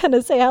was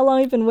gonna say, how long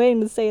have you been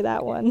waiting to say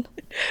that one?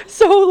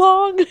 So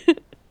long.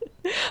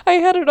 I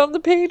had it on the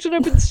page, and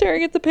I've been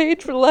staring at the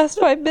page for the last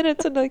 5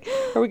 minutes, and like,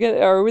 are we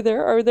there? We're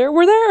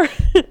there.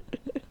 It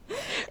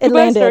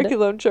Goodbye, landed. snarky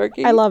loan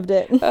sharky. I loved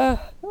it.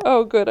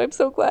 Oh, good. I'm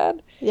so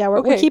glad. Yeah, we're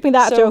Okay, keeping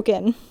that so- joke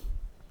in.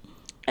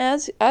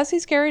 As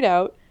he's carried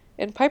out,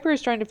 and Piper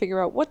is trying to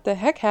figure out what the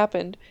heck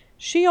happened,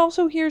 she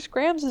also hears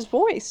Grams'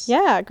 voice.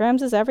 Yeah,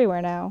 Grams is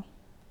everywhere now.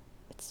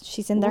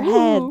 She's in their Ooh.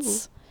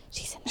 heads.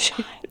 She's in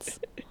their minds.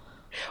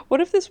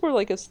 What if this were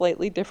like a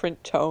slightly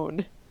different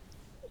tone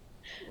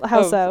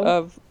How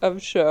so?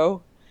 of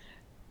show?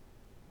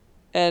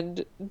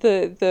 And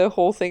the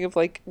whole thing of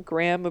like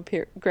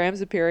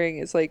Grams appearing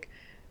is like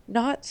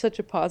not such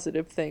a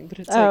positive thing, but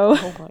it's Oh.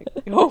 like,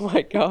 oh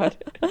my god.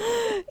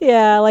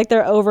 Yeah, like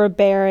they're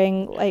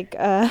overbearing, like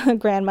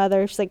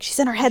grandmother. She's like, she's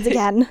in our heads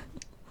again.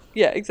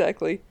 Yeah,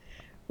 exactly.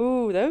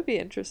 Ooh, that would be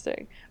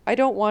interesting. I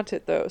don't want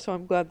it though, so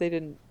I'm glad they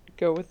didn't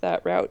go with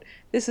that route.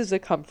 This is a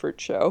comfort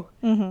show.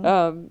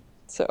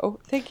 So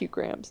thank you,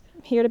 Grams.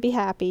 Here to be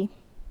happy.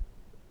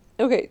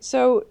 Okay,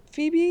 so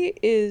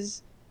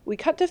we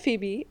cut to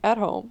Phoebe at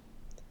home,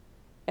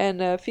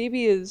 and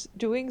Phoebe is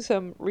doing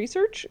some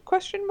research,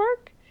 question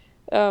mark,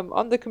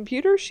 on the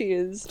computer. She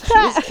is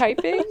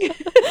typing.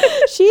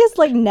 She has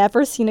like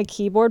never seen a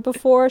keyboard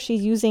before.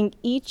 She's using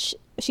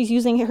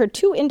her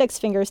 2 index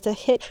fingers to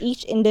hit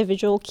each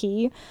individual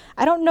key.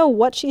 I don't know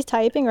what she's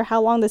typing or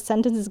how long the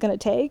sentence is going to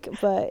take,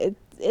 but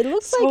it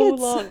looks So like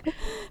it's long.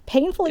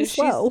 painfully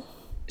slow.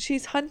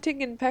 She's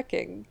hunting and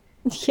pecking.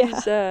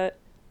 Yeah.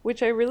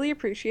 Which I really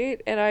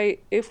appreciate. And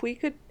if we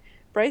could,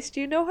 Bryce,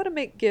 do you know how to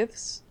make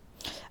GIFs?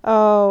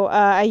 Oh,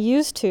 I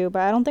used to,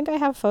 but I don't think I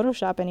have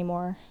Photoshop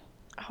anymore.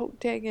 Oh,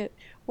 dang it.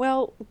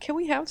 Well, can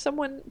we have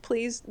someone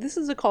please, this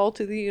is a call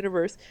to the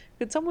universe,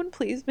 could someone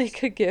please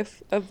make a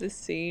GIF of this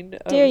scene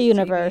of Dear Phoebe,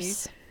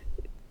 universe.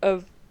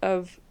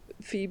 of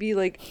Phoebe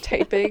like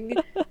typing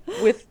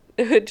with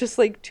just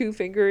like 2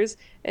 fingers,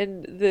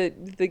 and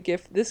the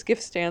GIF, this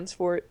GIF stands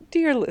for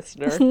Dear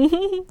Listener.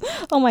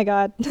 Oh my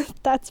god,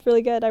 that's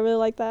really good. I really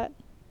like that.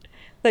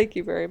 Thank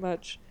you very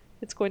much.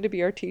 It's going to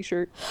be our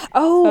t-shirt.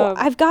 Oh,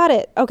 I've got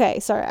it. Okay,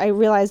 sorry. I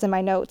realized in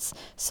my notes.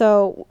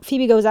 So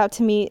Phoebe goes out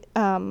to meet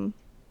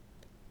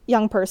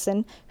young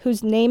person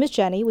whose name is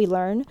Jenny, we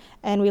learn.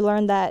 And we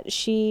learn that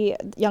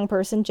young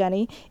person,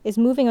 Jenny, is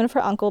moving in with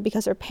her uncle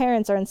because her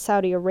parents are in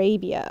Saudi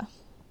Arabia.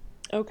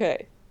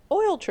 Okay.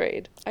 Oil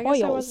trade. I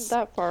guess I Oils. wasn't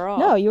that far off.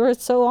 No, you were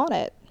so on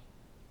it.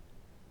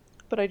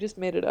 But I just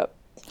made it up.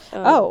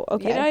 Oh,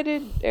 okay.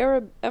 United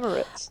Arab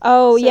Emirates.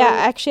 Oh, So- yeah.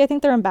 Actually, I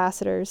think they're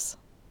ambassadors.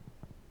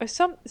 Or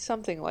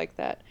something like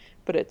that.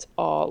 But it's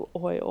all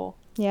oil.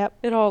 Yep.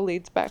 It all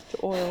leads back to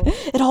oil.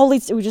 It all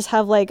leads to, we just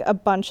have like a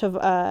bunch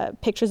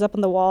of pictures up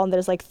on the wall and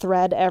there's like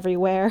thread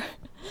everywhere.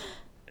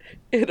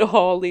 It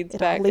all leads It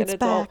back. all leads and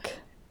back.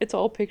 it's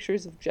all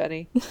pictures of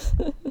Jenny.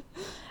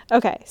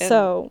 Okay, And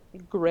so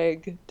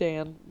Greg,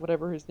 Dan,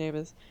 whatever his name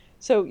is.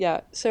 So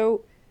yeah,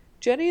 so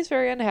Jenny is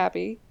very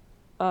unhappy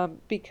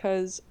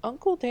because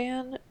Uncle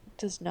Dan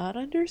does not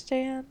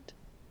understand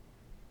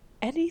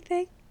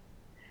anything,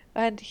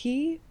 and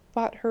he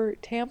bought her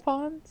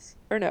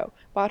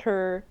bought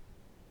her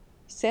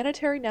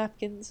sanitary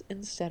napkins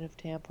instead of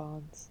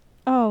tampons.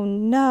 oh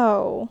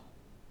no.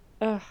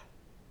 Ugh,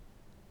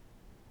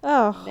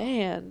 Oh,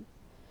 man.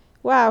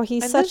 wow,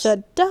 he's And such this-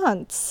 a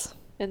dunce.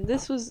 And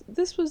this was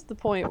the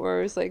point where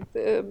it was like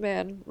the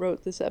man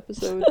wrote this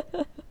episode.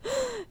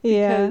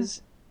 Yeah.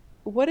 Because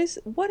what is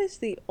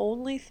the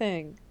only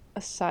thing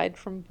aside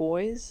from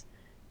boys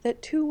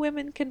that 2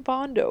 women can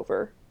bond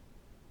over?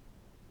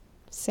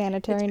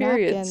 Sanitary It's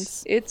periods.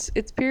 napkins.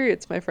 It's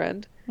periods, my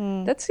friend.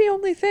 Mm. That's the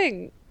only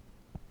thing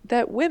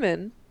that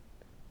women,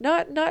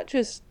 not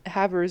just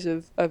havers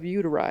of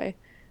uteri,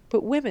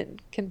 but women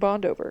can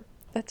bond over.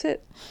 That's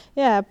it.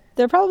 Yeah,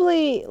 they're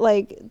probably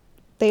like,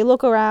 they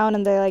look around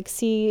and they like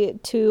see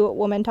 2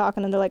 women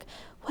talking and they're like,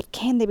 what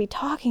can they be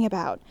talking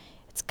about?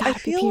 It's gotta be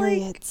feel like-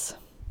 periods.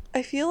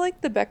 I feel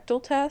like the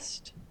Bechdel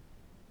test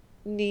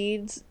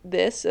needs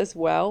this as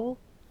well.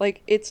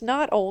 Like, it's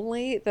not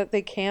only that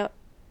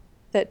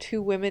that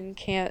 2 women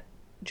can't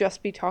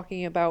just be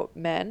talking about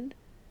men,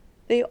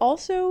 they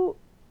also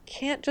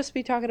can't just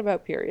be talking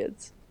about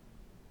periods.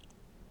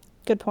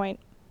 Good point.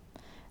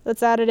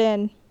 Let's add it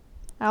in.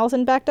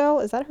 Alison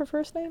Bechdel, is that her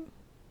first name?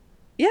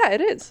 Yeah,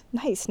 it is.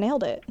 Nice,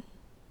 nailed it.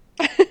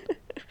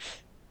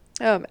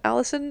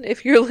 Allison,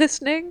 if you're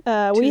listening, We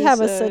to have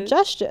a this,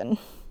 suggestion.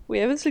 we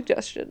have a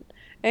suggestion.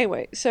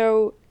 Anyway,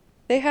 so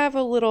they have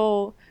a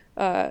little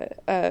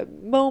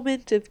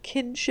moment of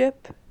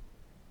kinship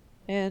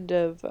and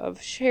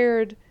of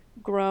shared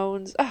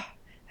groans. Ah,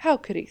 how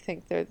could he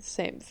think they're the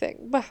same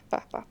thing? Bah,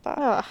 bah, bah, bah.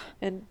 Ugh,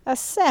 And a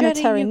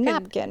sanitary you can-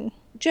 napkin.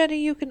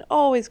 Jenny, you can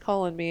always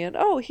call on me. And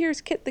oh,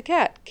 here's Kit the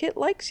cat. Kit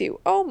likes you.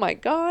 Oh my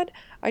god,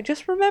 I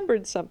just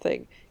remembered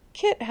something.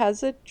 Kit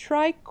has a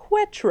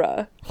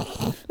triquetra.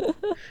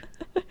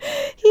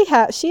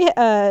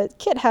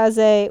 Kit has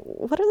a,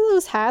 what are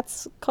those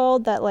hats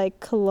called that like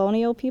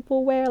colonial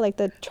people wear? Like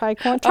the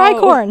tricorn?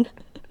 Tricorn!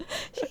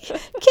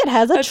 Kit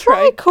has a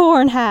tri-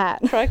 tricorn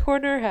hat.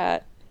 Tricorner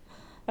hat.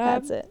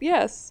 That's it.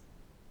 Yes.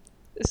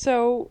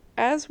 So,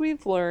 as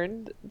we've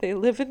learned, they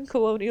live in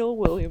colonial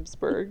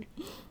Williamsburg.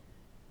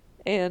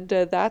 And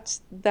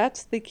that's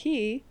the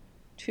key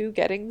to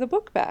getting the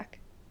book back.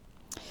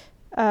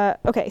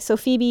 Okay, so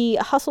Phoebe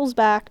hustles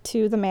back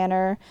to the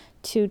manor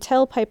to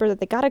tell Piper that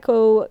they gotta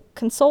go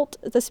consult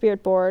the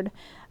spirit board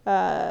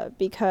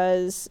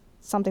because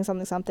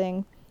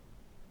something.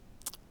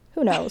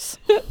 Who knows?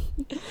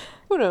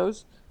 Who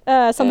knows?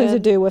 Something to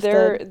And do with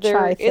the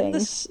tri thing.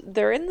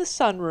 They're in the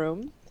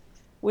sunroom,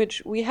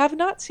 which we have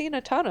not seen a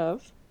ton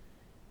of,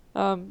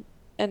 and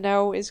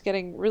now is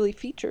getting really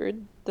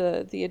featured.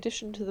 The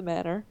addition to the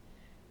manor,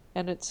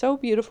 and it's so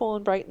beautiful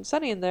and bright and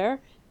sunny in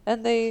there,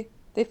 and they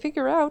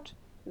figure out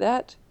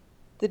that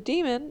the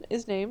demon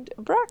is named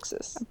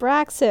Abraxas.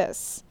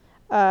 Abraxas.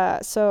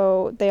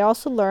 So they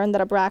also learn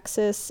that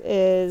Abraxas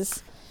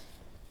is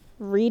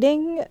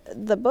reading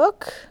the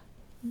book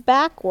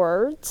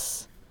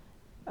backwards,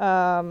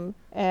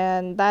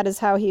 and that is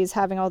how he's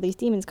having all these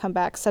demons come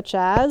back, such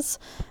as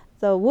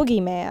the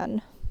Woogie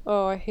Man.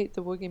 Oh, I hate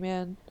the Woogie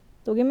Man.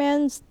 The Woogie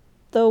Man's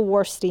the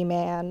worsty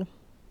man.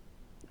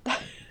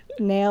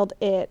 Nailed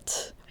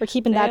it. We're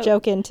keeping that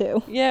joke in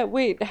too. Yeah,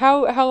 wait,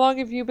 how long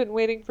have you been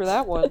waiting for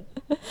that one?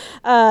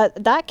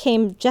 That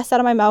came just out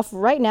of my mouth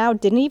right now.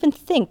 Didn't even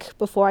think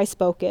before I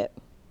spoke it.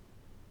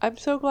 I'm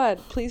so glad.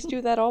 Please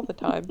do that all the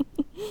time.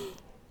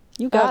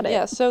 You got it.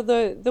 Yeah, so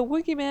the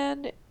Woogie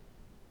Man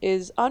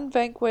is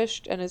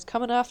unvanquished and is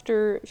coming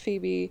after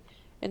Phoebe,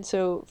 and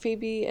so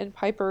Phoebe and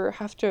Piper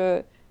have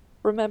to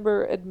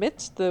remember,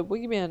 amidst the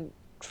Woogie Man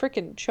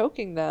freaking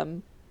choking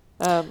them,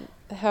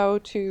 how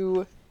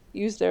to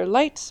use their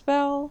light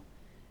spell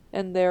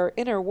and their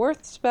inner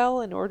worth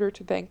spell in order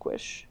to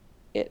vanquish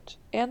it.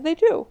 And they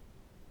do.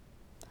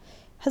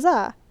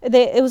 Huzzah.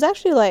 It was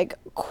actually like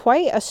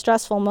quite a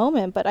stressful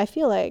moment, but I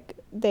feel like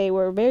they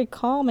were very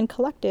calm and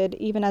collected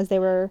even as they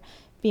were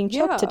being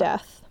choked to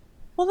death.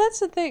 Well, that's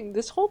the thing.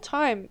 This whole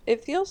time,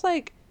 it feels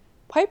like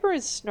Piper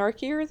is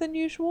snarkier than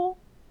usual,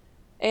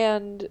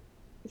 and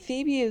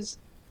Phoebe is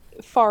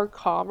far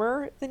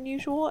calmer than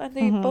usual, and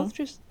they both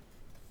just,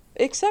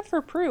 except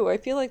for Prue, I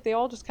feel like they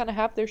all just kind of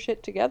have their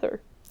shit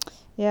together.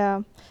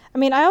 Yeah. I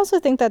mean, I also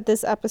think that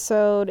this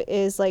episode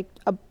is like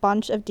a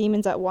bunch of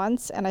demons at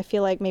once, and I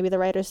feel like maybe the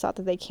writers thought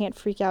that they can't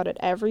freak out at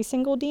every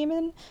single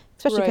demon,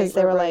 especially because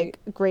they were like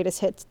greatest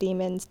hits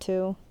demons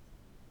too.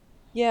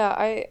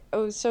 Yeah,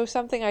 so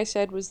something I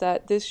said was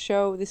that this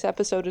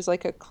episode is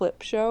like a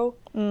clip show,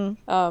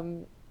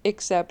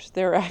 except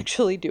they're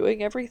actually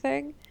doing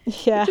everything.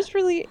 Yeah. Which is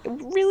really,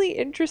 really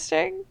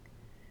interesting.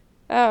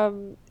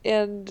 And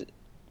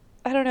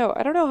I don't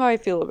know how I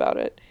feel about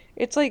it.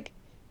 It's like,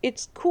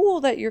 it's cool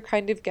that you're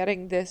kind of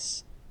getting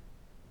this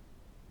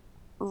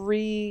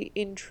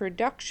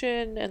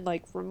reintroduction and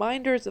like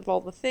reminders of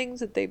all the things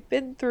that they've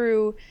been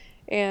through,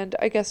 and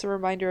I guess a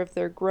reminder of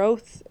their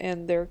growth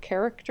and their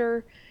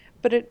character.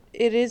 But it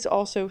is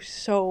also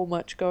so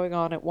much going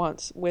on at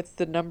once with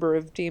the number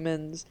of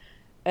demons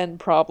and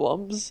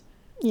problems.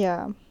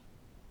 Yeah.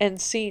 And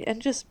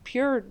just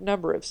pure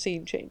number of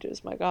scene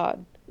changes, my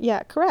God.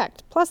 Yeah,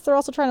 correct. Plus they're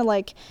also trying to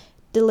like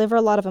deliver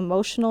a lot of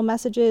emotional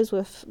messages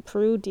with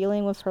Prue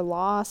dealing with her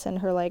loss and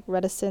her like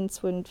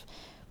reticence with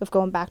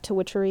going back to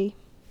witchery.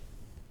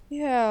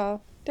 Yeah,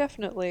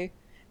 definitely.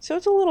 So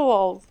it's a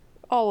little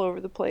all over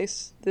the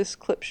place, this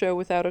clip show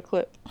without a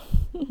clip.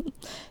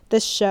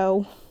 This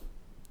show.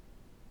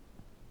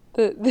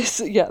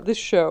 This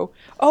show.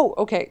 Oh,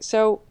 okay.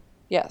 So,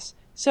 yes.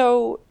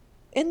 So,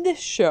 in this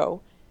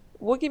show,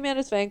 Woogie Man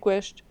is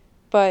vanquished,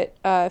 but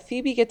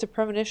Phoebe gets a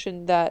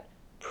premonition that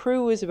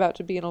Prue is about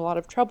to be in a lot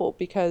of trouble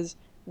because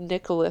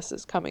Nicholas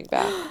is coming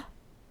back.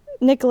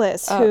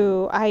 Nicholas,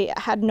 who I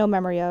had no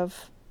memory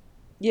of.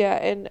 Yeah,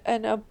 and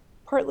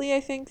partly I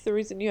think the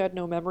reason you had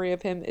no memory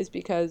of him is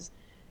because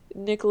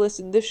Nicholas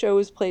in this show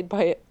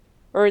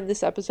in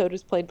this episode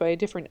is played by a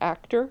different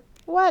actor.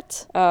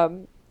 What?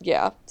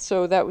 Yeah,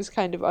 so that was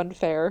kind of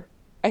unfair,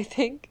 I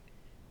think.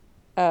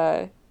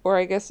 Or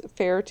I guess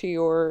fair to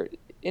your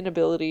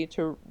inability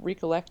to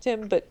recollect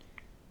him, but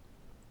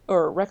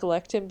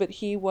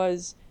he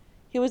was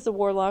the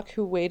warlock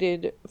who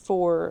waited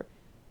for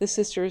the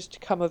sisters to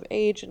come of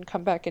age and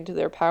come back into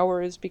their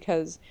powers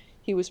because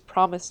he was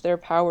promised their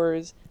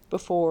powers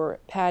before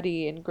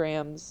Patty and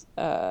Grams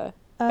found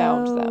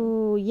them.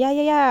 Oh,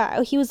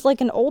 yeah. He was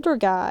like an older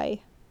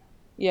guy.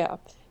 Yeah.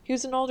 He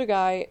was an older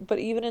guy, but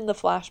even in the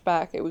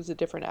flashback, it was a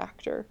different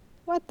actor.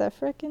 What the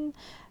frickin'?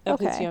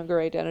 Of his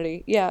younger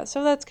identity. Yeah,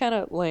 so that's kind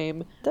of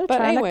lame. They're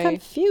trying to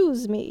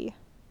confuse me.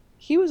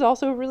 He was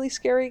also a really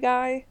scary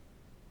guy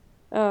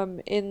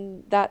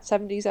in that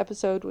 70s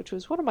episode, which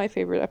was one of my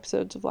favorite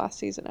episodes of last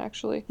season,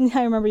 actually.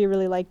 I remember you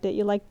really liked it.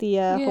 You liked the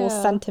whole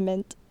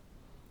sentiment.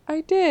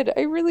 I did.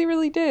 I really,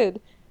 really did.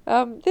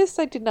 This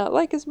I did not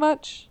like as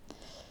much.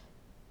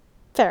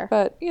 Fair.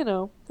 But,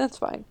 that's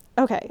fine.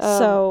 Okay,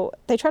 so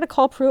they try to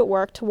call Prue at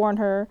work to warn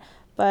her,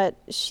 but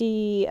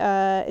she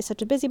is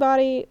such a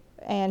busybody,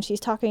 and she's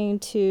talking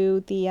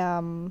to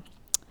the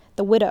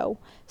widow,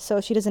 so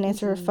she doesn't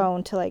answer her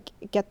phone to like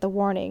get the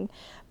warning.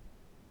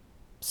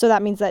 So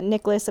that means that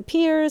Nicholas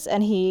appears,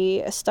 and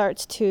he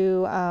starts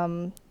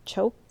to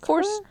choke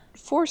force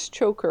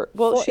choke her.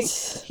 Well,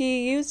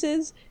 he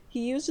uses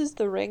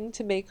the ring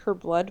to make her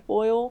blood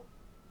boil.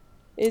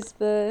 Is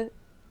the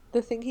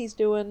thing he's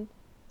doing.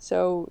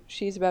 So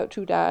she's about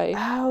to die.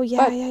 Oh,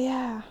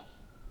 yeah.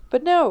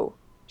 But no,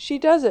 she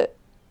does it.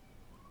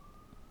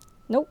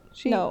 Nope.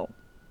 She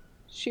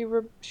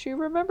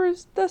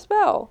remembers the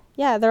spell.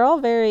 Yeah, they're all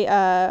very,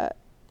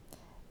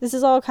 this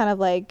is all kind of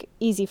like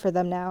easy for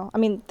them now. I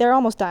mean, they're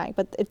almost dying,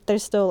 but they're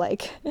still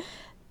like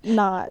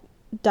not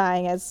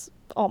dying as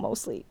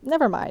almost sleep.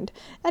 Never mind.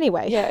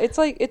 Anyway. Yeah, it's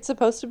like, it's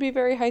supposed to be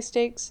very high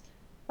stakes,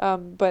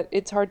 but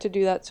it's hard to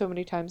do that so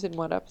many times in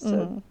one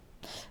episode.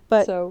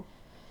 But so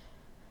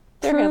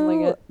they're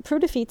handling it. Prue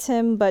defeats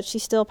him, but she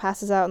still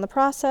passes out in the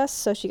process,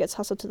 so she gets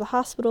hustled to the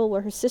hospital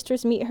where her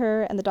sisters meet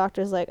her, and the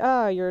doctor's like,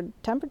 oh, your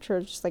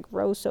temperature just like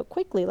rose so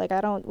quickly, like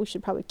we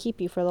should probably keep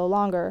you for a little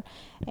longer.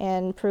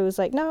 And Prue's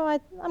like, no,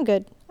 I'm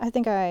good. I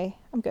think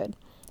I'm good.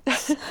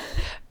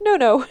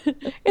 No,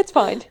 it's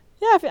fine.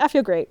 Yeah, I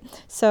feel great.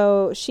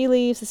 So she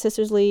leaves, the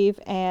sisters leave,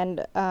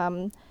 and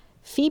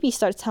Phoebe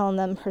starts telling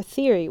them her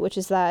theory, which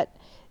is that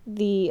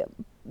the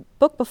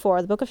Book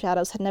of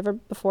Shadows, had never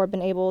before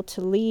been able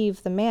to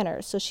leave the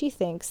manor. So she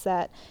thinks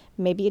that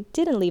maybe it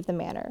didn't leave the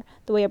manor.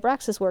 The way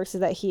Abraxas works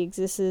is that he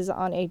exists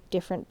on a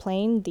different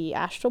plane, the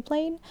astral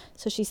plane.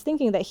 So she's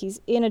thinking that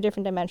he's in a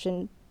different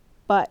dimension,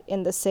 but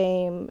in the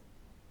same,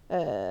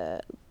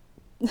 I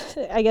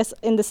guess,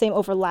 in the same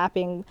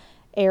overlapping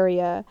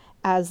area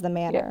as the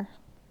manor.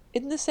 Yeah.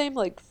 In the same,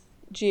 like,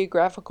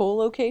 geographical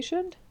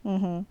location.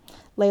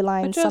 Ley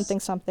line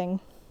something.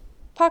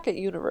 Pocket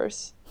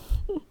universe.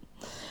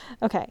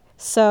 Okay,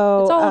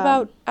 so... It's all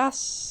about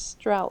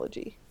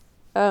astrology.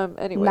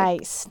 Anyway.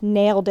 Nice.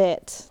 Nailed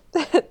it.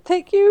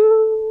 Thank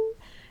you.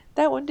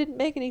 That one didn't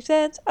make any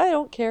sense. I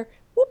don't care.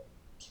 Whoop.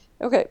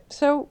 Okay,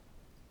 so,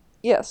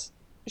 yes.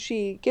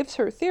 She gives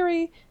her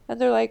theory, and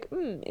they're like,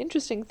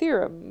 interesting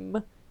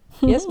theorem.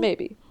 Yes,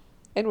 maybe.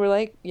 And we're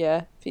like,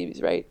 yeah,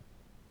 Phoebe's right.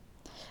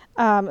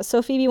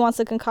 So Phoebe wants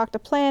to concoct a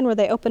plan where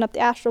they open up the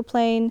astral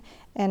plane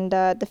and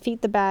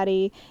defeat the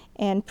baddie,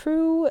 and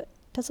Prue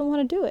doesn't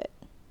want to do it.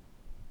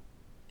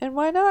 And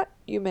why not,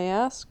 you may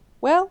ask?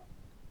 Well,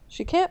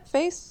 she can't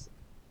face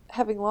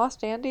having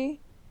lost Andy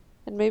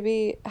and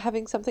maybe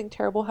having something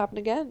terrible happen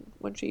again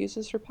when she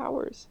uses her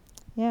powers.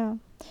 Yeah.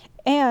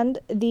 And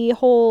the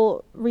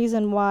whole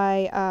reason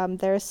why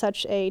there is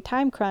such a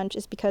time crunch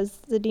is because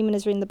the demon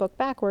is reading the book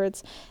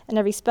backwards, and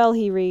every spell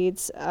he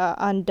reads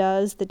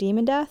undoes the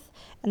demon death,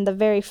 and the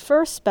very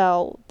first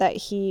spell that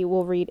he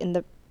will read in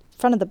the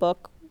front of the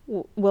book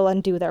will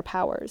undo their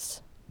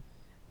powers.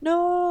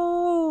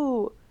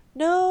 No,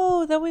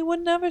 then we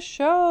wouldn't have a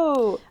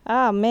show.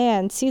 Ah,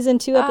 man. Season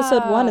 2,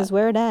 episode 1 is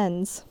where it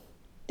ends.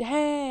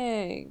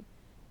 Dang.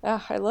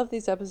 I love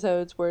these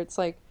episodes where it's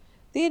like,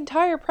 the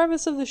entire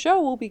premise of the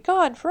show will be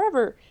gone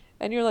forever.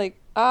 And you're like,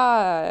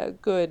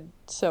 good,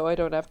 so I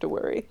don't have to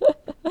worry.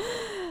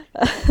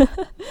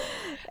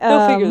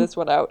 They'll figure this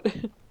one out.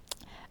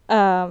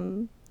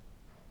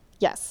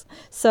 Yes.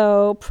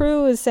 So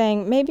Prue is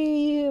saying,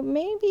 maybe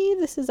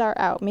this is our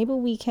out. Maybe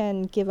we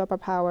can give up our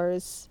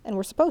powers, and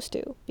we're supposed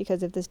to,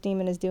 because if this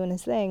demon is doing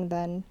his thing,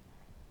 then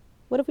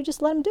what if we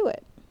just let him do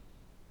it?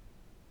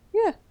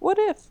 Yeah, what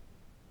if?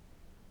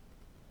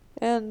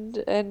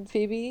 And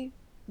Phoebe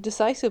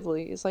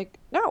decisively is like,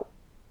 no.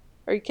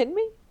 Are you kidding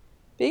me?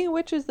 Being a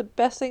witch is the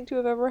best thing to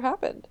have ever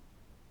happened.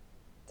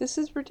 This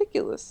is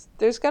ridiculous.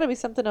 There's got to be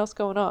something else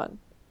going on.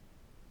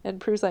 And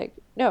Prue's like,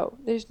 no,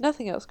 there's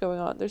nothing else going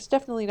on. There's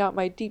definitely not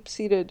my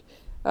deep-seated,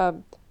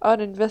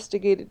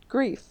 uninvestigated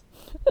grief.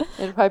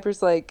 And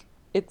Piper's like,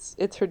 it's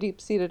her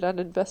deep-seated,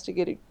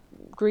 uninvestigated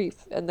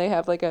grief. And they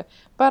have like a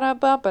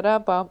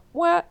ba-da-bum,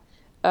 what?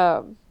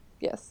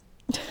 Yes.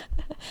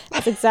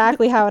 That's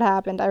exactly how it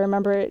happened. I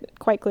remember it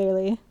quite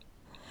clearly.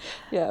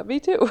 Yeah,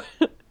 me too.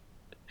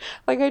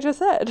 Like I just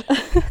said.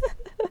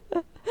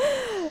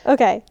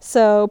 Okay,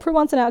 so Prue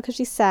wants it out because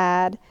she's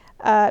sad.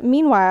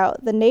 Meanwhile,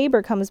 the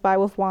neighbor comes by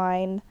with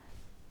wine.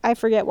 I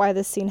forget why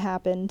this scene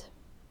happened.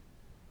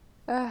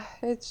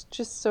 It's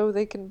just so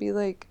they can be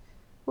like,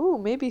 ooh,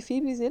 maybe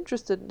Phoebe's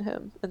interested in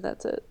him, and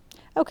that's it.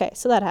 Okay,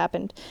 so that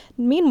happened.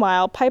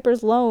 Meanwhile,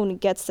 Piper's loan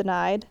gets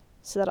denied,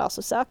 so that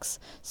also sucks.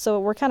 So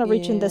we're kind of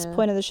reaching this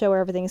point in the show where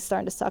everything's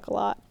starting to suck a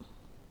lot.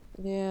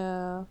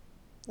 Yeah,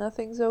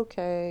 nothing's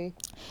okay.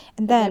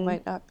 And then, they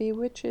might not be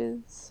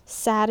witches.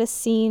 Saddest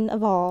scene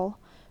of all,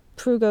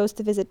 Prue goes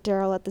to visit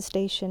Daryl at the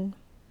station.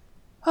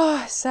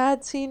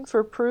 Sad scene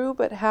for Prue,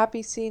 but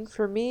happy scene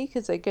for me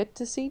because I get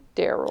to see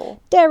Daryl.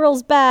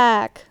 Daryl's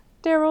back!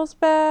 Daryl's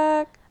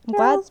back!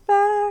 Daryl's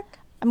back!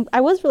 I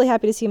was really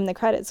happy to see him in the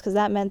credits because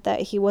that meant that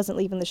he wasn't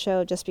leaving the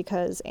show just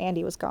because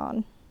Andy was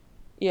gone.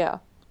 Yeah,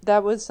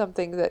 that was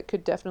something that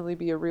could definitely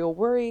be a real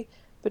worry.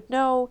 But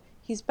no,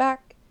 he's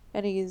back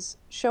and he's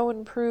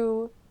showing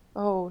Prue,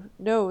 oh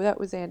no, that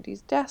was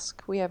Andy's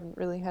desk. We haven't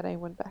really had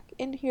anyone back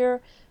in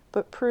here.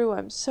 But Prue,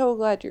 I'm so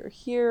glad you're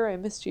here. I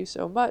missed you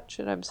so much,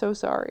 and I'm so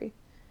sorry.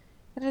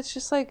 And it's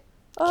just like...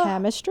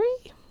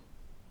 Chemistry?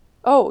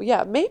 Oh,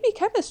 yeah, maybe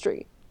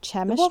chemistry.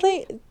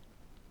 Chemistry? Well,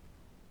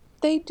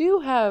 they do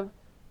have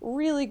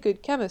really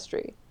good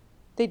chemistry.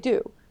 They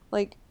do.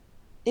 Like,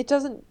 it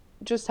doesn't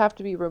just have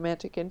to be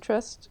romantic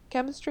interest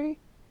chemistry,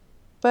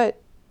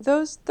 but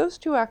those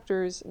two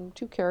actors and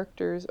two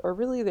characters are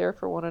really there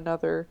for one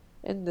another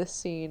in this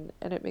scene,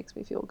 and it makes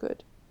me feel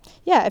good.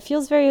 Yeah, it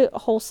feels very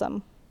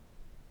wholesome.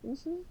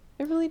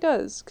 It really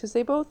does, because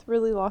they both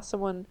really lost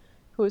someone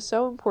who was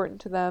so important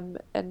to them,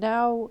 and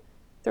now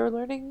they're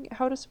learning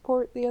how to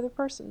support the other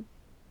person.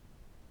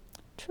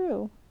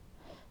 True.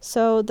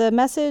 So the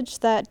message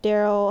that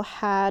Daryl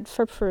had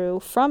for Prue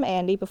from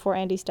Andy before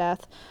Andy's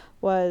death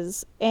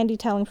was Andy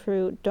telling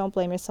Prue, don't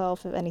blame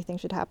yourself if anything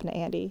should happen to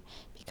Andy,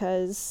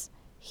 because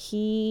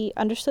he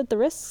understood the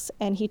risks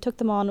and he took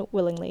them on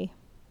willingly.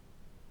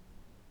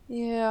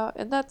 Yeah,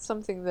 and that's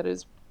something that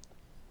is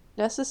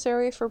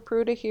necessary for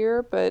Prue to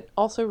hear, but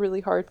also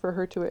really hard for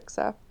her to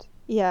accept.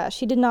 Yeah,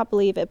 she did not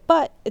believe it,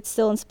 but it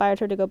still inspired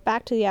her to go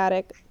back to the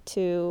attic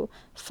to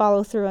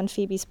follow through on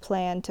Phoebe's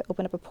plan to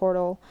open up a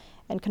portal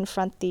and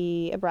confront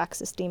the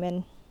Abraxas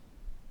demon.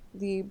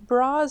 The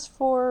bras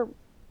for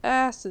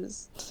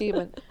asses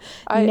demon.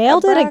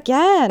 Nailed it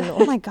again!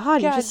 Oh my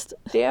god, you're God just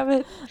damn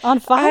it. on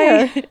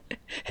fire.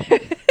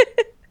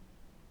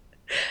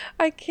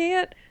 I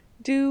can't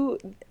do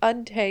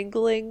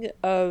untangling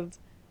of,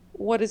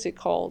 what is it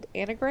called?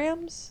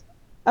 Anagrams?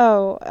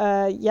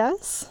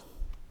 Yes?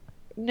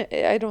 No,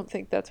 I don't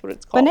think that's what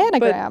it's called.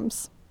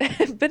 Bananagrams.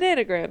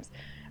 Bananagrams.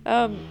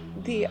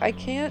 I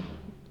can't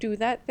do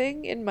that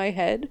thing in my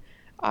head.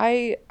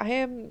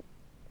 I'm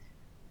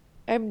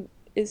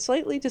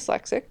slightly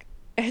dyslexic,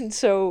 and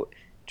so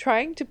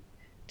trying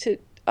to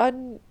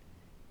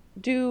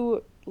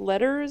undo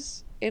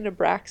letters in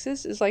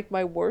Abraxas is like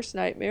my worst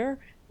nightmare,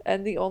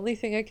 and the only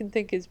thing I can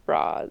think is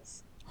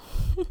bras.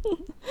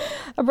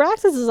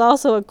 Abraxas is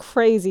also a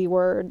crazy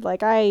word.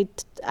 Like, I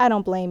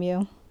don't blame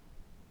you.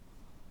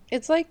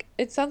 It's like,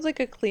 it sounds like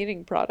a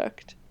cleaning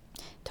product.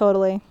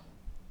 Totally.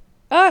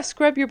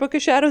 Scrub your Book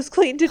of Shadows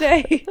clean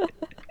today.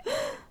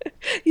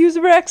 Use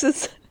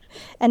Abraxas.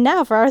 And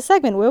now for our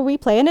segment where we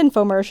play an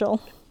infomercial.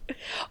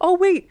 Oh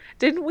wait,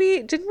 didn't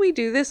we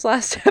do this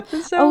last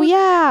episode? Oh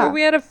yeah. Where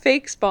we had a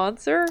fake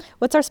sponsor?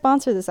 What's our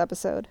sponsor this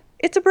episode?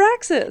 It's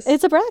Abraxas.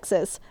 It's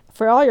Abraxas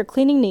for all your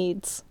cleaning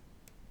needs.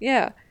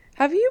 Yeah.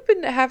 Have you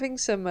been having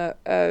some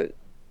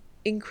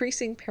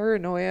increasing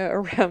paranoia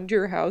around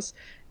your house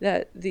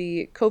that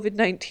the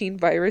COVID-19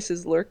 virus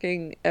is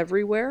lurking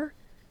everywhere?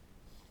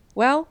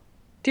 Well,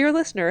 dear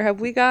listener, have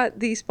we got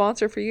the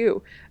sponsor for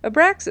you?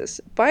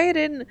 Abraxas. Buy it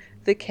in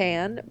the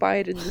can, buy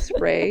it in the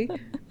spray,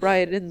 buy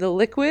it in the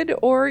liquid,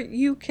 or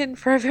you can,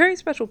 for a very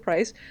special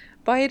price,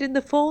 buy it in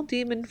the full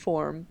demon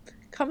form.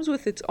 Comes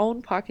with its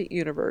own pocket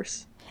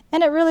universe.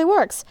 And it really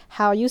works.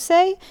 How, you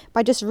say?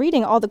 By just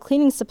reading all the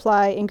cleaning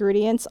supply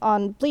ingredients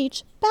on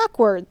bleach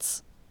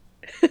backwards.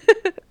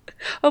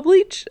 A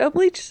bleach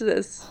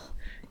this.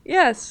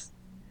 Yes.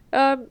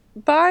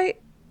 Buy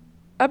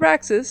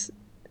Abraxas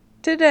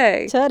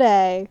today.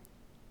 Today.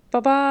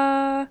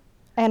 Ba-ba.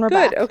 And we're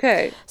Good, back.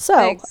 okay. So,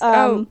 Thanks.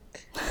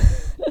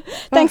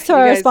 thanks to you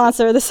our guys-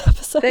 sponsor this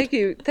episode. Thank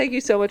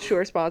you so much to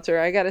our sponsor.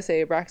 I gotta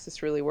say,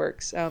 Abraxas really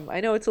works. I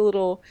know it's a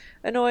little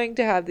annoying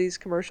to have these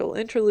commercial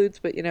interludes,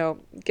 but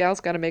gals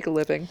gotta make a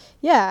living.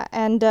 Yeah,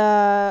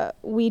 and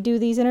we do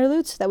these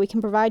interludes so that we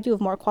can provide you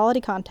with more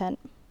quality content.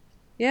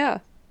 Yeah,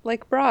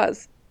 like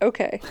bras.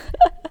 Okay.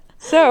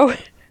 So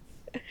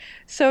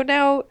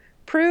now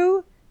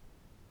Prue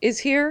is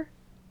here.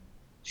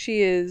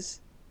 She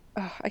is,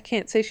 I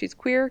can't say she's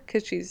queer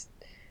because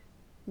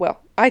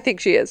I think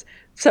she is.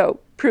 So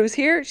Prue's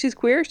here. She's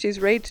queer. She's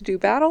ready to do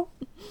battle.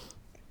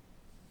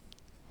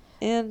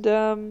 And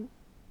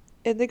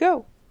they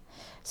go.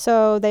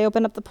 So they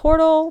open up the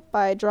portal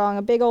by drawing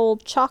a big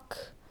old chalk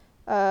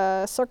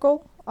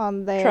circle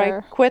on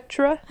their...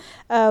 Triquetra.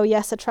 Oh,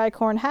 yes, a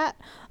tricorn hat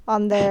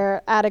on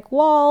their attic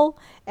wall.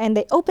 And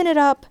they open it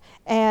up.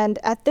 And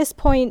at this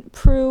point,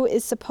 Prue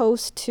is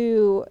supposed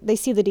to... They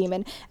see the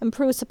demon. And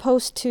Prue is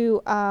supposed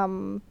to,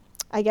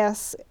 I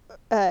guess...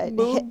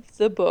 Move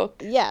the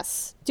book.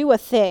 Yes, do a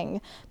thing.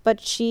 But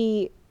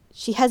she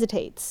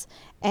hesitates.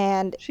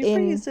 And She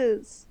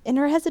freezes. In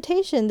her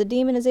hesitation, the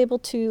demon is able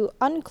to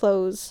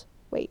reclose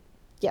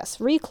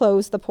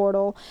the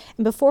portal.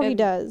 And before he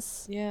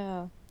does,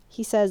 Yeah.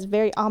 he says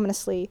very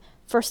ominously,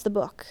 first the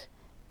book,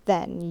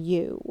 then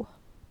you.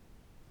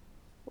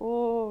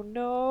 Oh,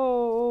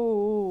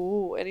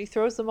 no. And he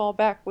throws them all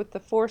back with the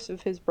force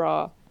of his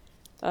bra.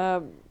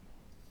 And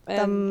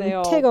they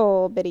all...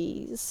 Tiggle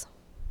bitties.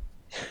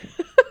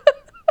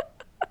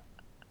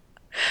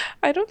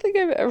 I don't think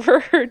I've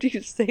ever heard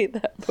you say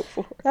that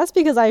before. That's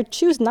because I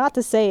choose not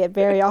to say it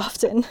very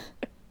often.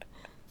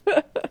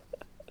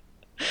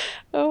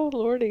 Oh,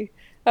 lordy.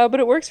 But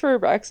it works for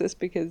Abraxas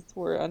because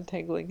we're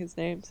untangling his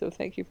name, so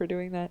thank you for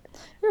doing that.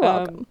 You're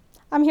welcome.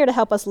 I'm here to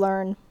help us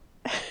learn.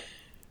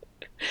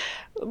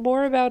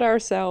 More about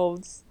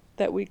ourselves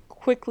that we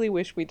quickly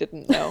wish we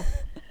didn't know.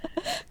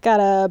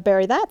 Gotta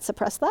bury that,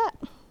 suppress that.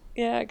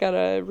 Yeah,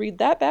 gotta read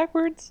that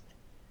backwards.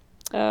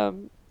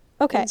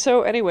 Okay. And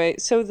so anyway,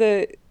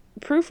 the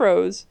Prue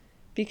froze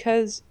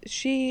because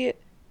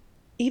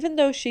even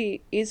though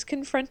she is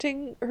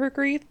confronting her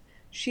grief,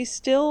 it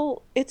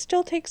still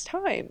takes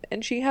time,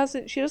 and she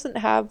doesn't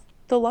have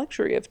the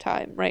luxury of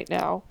time right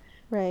now.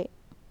 Right.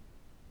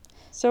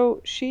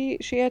 So she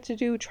had to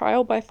do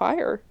trial by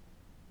fire.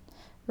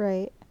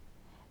 Right.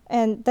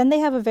 And then they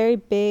have a very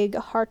big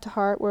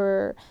heart-to-heart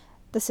where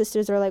the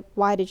sisters are like,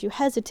 why did you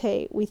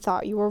hesitate? We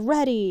thought you were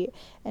ready.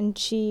 And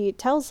she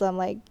tells them,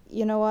 like,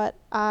 you know what?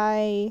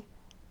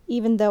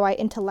 even though I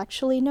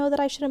intellectually know that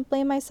I shouldn't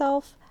blame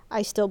myself,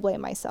 I still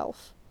blame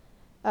myself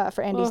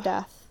for Andy's Ugh.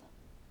 death.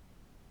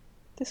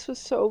 This was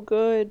so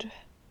good.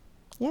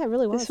 Yeah, it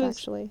really was, This was-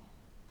 actually.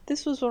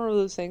 This was one of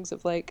those things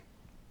of like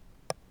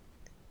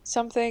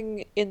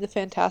something in the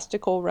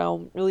fantastical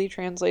realm really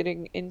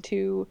translating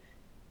into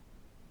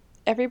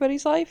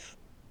everybody's life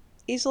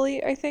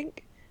easily, I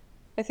think.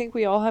 I think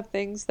we all have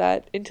things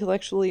that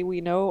intellectually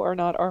we know are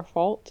not our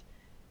fault,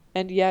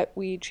 and yet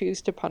we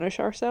choose to punish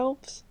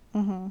ourselves.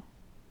 Mm-hmm.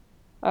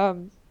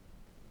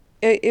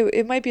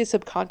 It might be a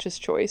subconscious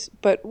choice,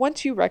 but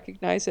once you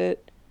recognize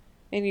it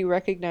and you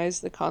recognize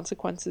the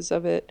consequences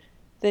of it,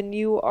 then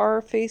you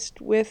are faced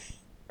with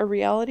a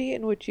reality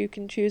in which you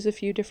can choose a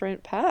few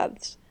different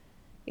paths.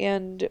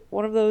 And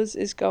one of those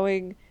is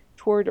going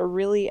toward a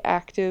really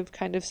active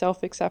kind of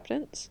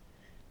self-acceptance.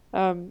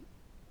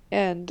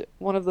 And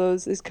one of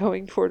those is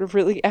going toward a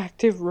really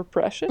active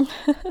repression.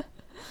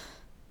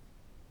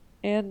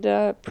 And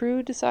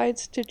Prue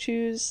decides to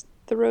choose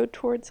the road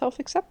toward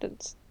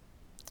self-acceptance.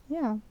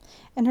 Yeah.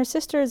 And her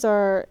sisters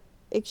are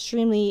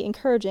extremely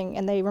encouraging,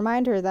 and they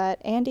remind her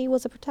that Andy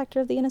was a protector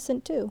of the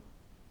innocent, too.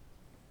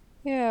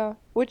 Yeah,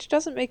 which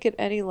doesn't make it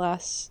any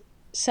less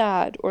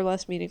sad or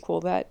less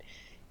meaningful that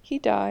he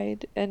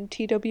died and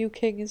T.W.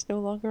 King is no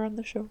longer on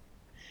the show.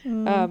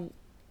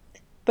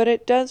 But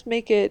it does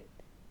make it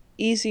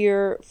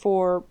easier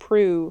for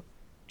Prue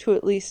to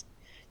at least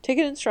take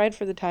it in stride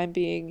for the time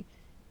being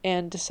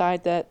and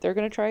decide that they're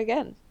going to try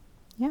again.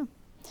 Yeah.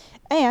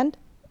 And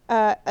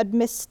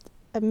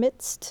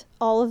amidst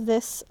all of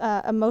this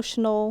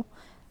emotional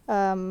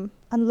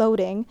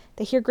unloading,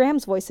 they hear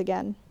Graham's voice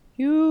again.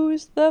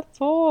 Use the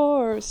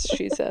Force,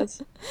 she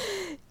says.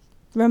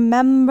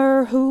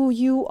 Remember who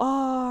you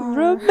are.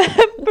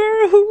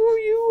 Remember who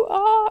you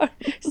are,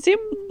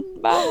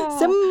 Simba.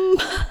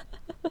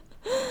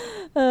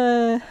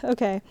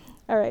 Okay.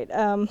 All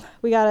right.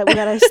 We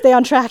gotta stay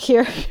on track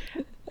here.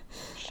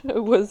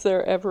 Was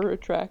there ever a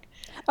track?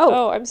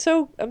 Oh, I'm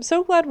so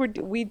glad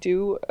we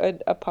do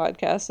a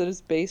podcast that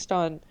is based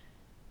on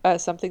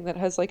something that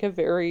has like a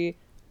very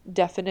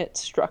definite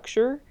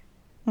structure.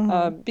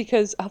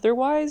 Because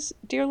otherwise,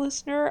 dear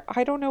listener,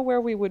 I don't know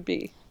where we would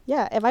be.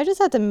 yeah. If I just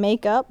had to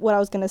make up what I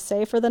was gonna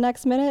say for the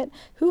next minute,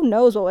 who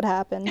knows what would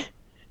happen?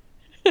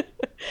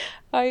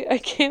 I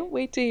can't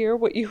wait to hear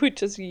what you would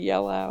just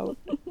yell out.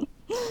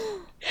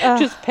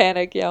 Just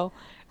panic yell.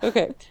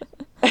 Okay.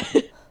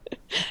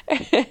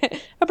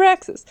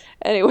 Abraxas.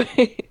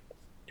 Anyway.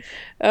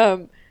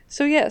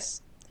 So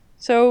yes.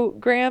 So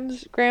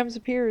Grams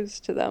appears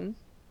to them.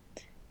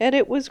 And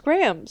it was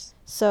Grams.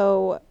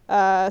 So,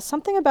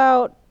 something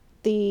about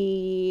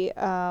the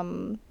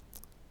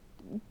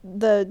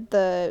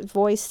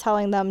voice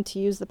telling them to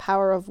use the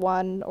power of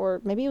one, or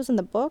maybe it was in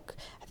the book.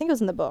 I think it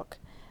was in the book.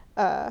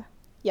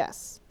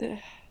 Yes.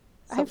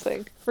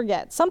 Something.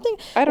 Forget something.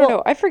 I don't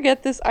know. I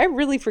forget this. I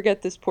really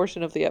forget this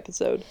portion of the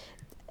episode.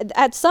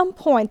 At some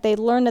point, they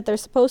learn that they're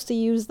supposed to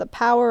use the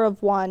power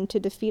of one to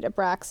defeat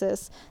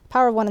Abraxas. The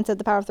power of one instead of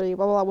the power of three,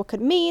 blah, blah, blah, what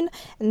could it mean?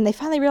 And they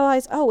finally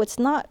realize, oh, it's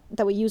not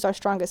that we use our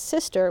strongest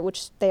sister,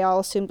 which they all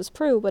assumed was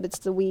Prue, but it's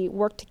that we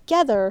work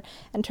together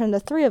and turn the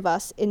three of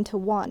us into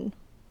one.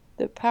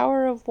 The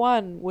power of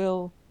one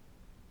will...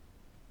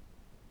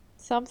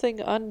 something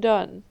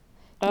undone.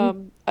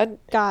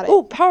 Got it.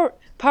 Oh,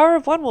 power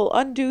of one will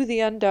undo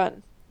the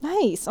undone.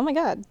 Nice. Oh my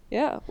god.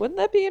 Yeah, wouldn't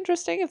that be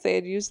interesting if they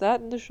had used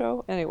that in the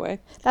show? Anyway.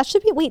 That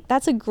should be, wait,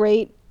 that's a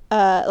great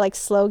like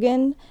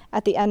slogan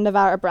at the end of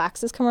our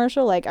Abraxas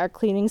commercial, like our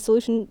cleaning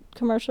solution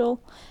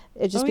commercial.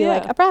 It'd just be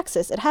like,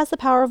 Abraxas, it has the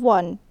power of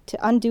one to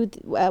undo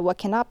what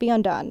cannot be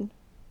undone.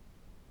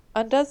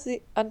 Undoes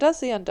the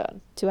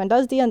undone. To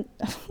undoes the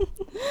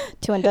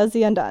to undoes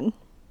the undone.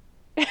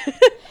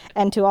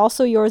 And to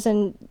also yours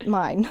and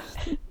mine.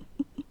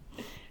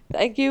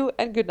 Thank you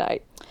and good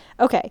night.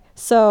 Okay,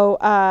 so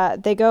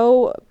they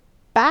go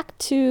back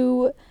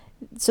to,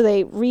 so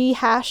they they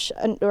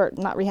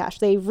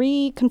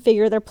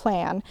reconfigure their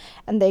plan,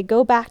 and they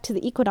go back to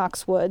the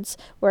Equinox Woods,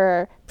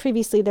 where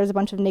previously there's a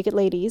bunch of naked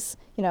ladies,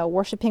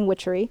 worshipping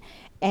witchery,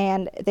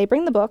 and they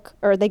bring the book,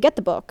 or they get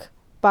the book,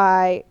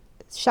 by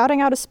shouting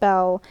out a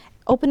spell,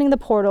 opening the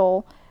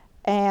portal,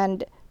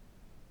 and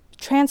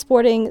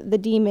transporting the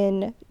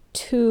demon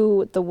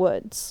to the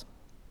woods.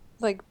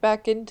 Like,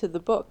 back into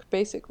the book,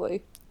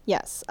 basically.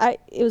 Yes,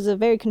 it was a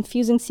very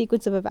confusing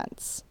sequence of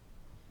events.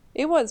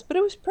 It was, but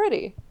it was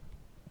pretty.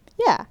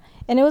 Yeah,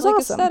 and it was like,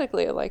 awesome.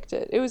 Aesthetically, I liked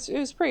it. It was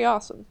pretty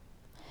awesome.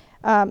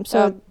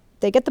 So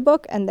they get the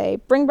book, and they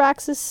bring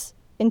Braxis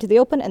into the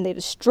open, and they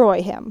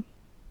destroy him.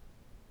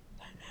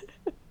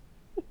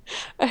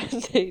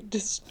 And they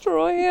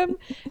destroy him,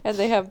 and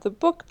they have the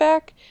book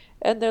back,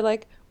 and they're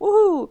like,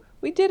 woohoo,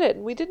 we did it,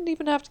 and we didn't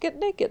even have to get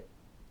naked.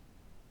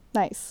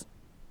 Nice.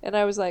 And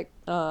I was like,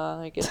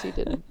 I guess he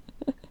didn't.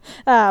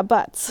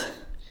 Butts.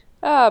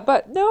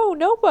 But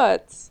no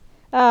butts.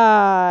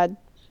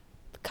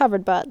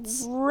 Covered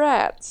butts.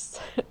 Rats.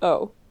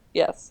 Oh,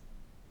 yes.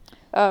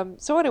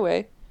 So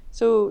anyway,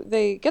 so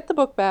they get the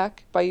book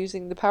back by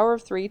using the power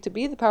of three to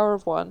be the power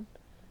of one,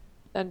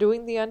 and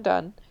doing the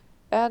undone,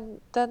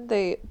 And then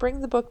they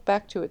bring the book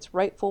back to its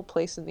rightful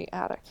place in the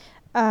attic.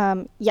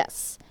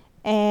 Yes.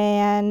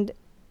 And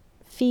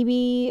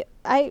Phoebe,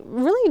 I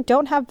really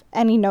don't have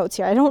any notes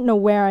here. I don't know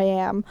where I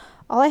am.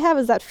 All I have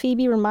is that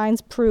Phoebe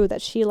reminds Prue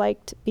that she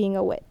liked being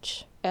a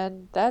witch.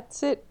 And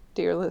that's it,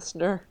 dear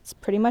listener. That's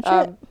pretty much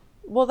it.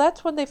 Well,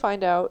 that's when they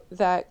find out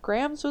that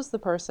Grams was the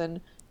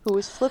person who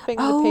was flipping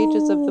the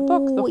pages of the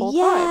book the whole time.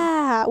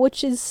 Yeah,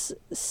 which is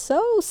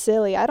so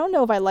silly. I don't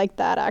know if I like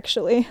that,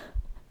 actually.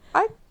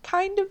 I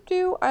kind of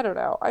do. I don't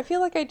know. I feel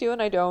like I do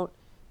and I don't,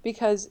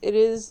 because it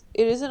is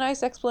a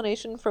nice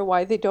explanation for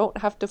why they don't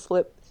have to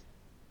flip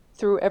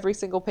through every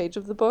single page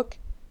of the book.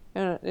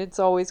 And it's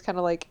always kind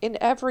of like, in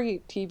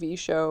every TV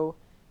show,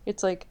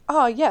 it's like,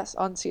 yes,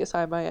 on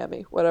CSI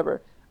Miami,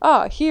 whatever.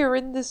 Here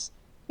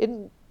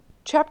in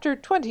chapter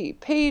 20,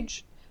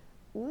 page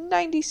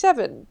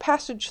 97,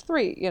 passage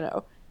 3,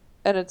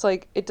 And it's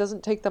like, it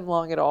doesn't take them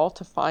long at all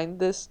to find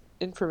this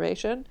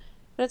information.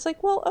 And it's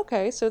like, well,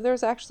 okay, so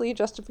there's actually a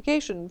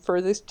justification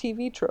for this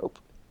TV trope.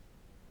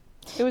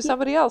 It was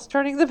somebody else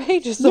turning the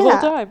pages the whole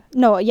time.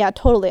 No, yeah,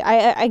 totally.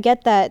 I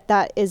get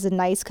that is a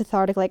nice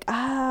cathartic, like,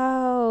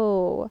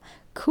 oh,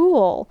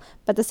 cool.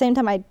 But at the same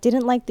time, I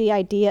didn't like the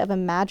idea of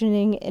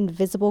imagining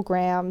invisible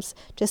Grams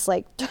just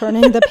like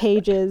turning the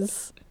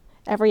pages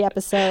every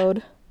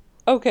episode.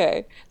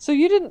 Okay, so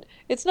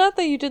it's not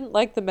that you didn't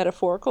like the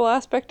metaphorical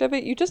aspect of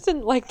it, you just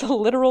didn't like the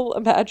literal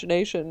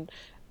imagination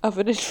of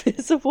an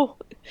invisible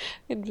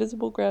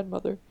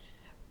grandmother.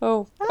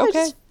 Oh,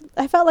 okay.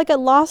 I felt like it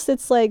lost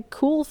its like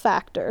cool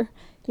factor.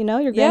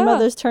 Your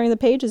grandmother's turning the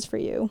pages for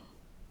you.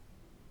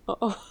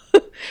 Oh,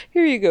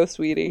 here you go,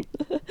 sweetie.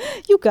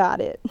 You got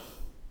it.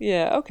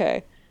 Yeah,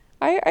 okay.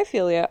 I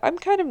feel ya. I'm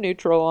kind of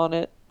neutral on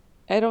it.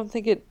 I don't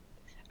think it...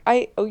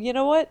 you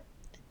know what?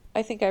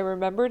 I think I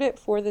remembered it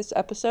for this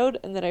episode,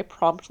 and then I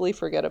promptly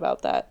forget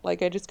about that.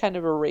 Like, I just kind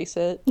of erase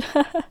it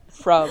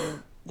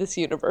from this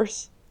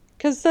universe.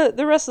 Because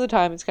the rest of the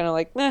time, it's kind of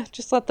like,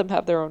 just let them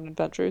have their own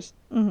adventures.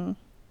 Mm-hmm.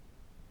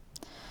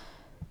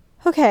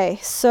 Okay,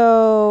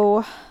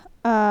 so...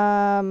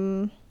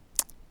 and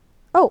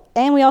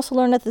we also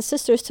learned that the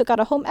sisters took out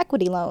a home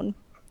equity loan.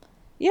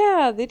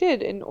 Yeah, they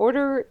did, in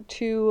order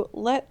to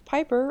let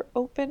Piper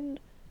open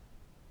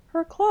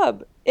her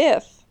club,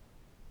 if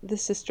the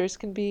sisters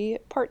can be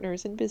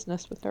partners in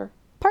business with her.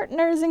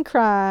 Partners in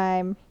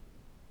crime.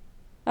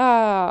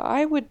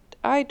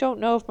 I don't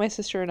know if my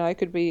sister and I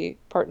could be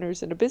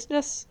partners in a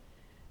business.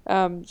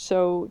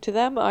 So to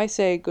them, I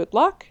say good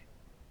luck.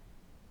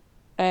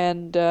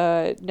 And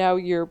now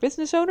you're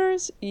business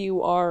owners.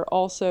 You are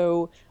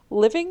also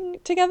living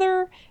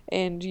together,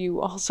 and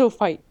you also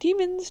fight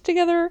demons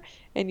together,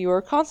 and you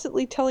are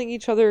constantly telling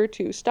each other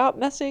to stop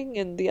messing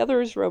in the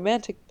other's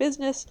romantic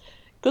business.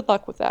 Good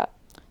luck with that.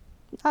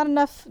 Not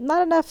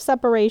enough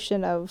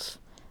separation of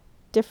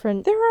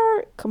different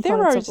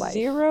components of life.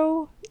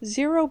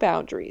 Zero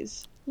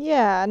boundaries.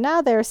 Yeah,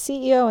 now they're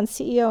CEO and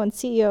CEO and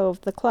CEO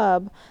of the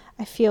club.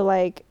 I feel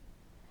like,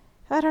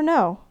 I don't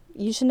know,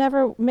 you should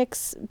never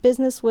mix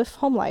business with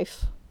home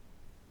life.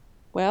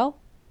 Well,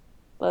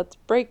 let's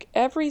break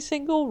every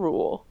single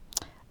rule.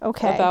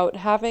 Okay. About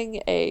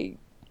having a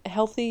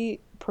healthy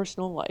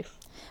personal life.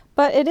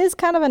 But it is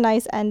kind of a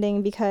nice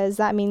ending, because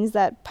that means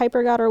that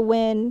Piper got her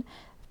win.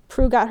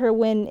 Prue got her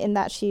win in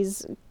that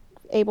she's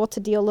able to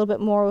deal a little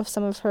bit more with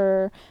some of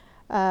her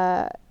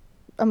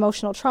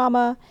emotional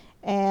trauma.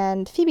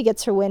 And Phoebe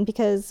gets her win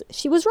because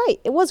she was right.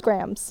 It was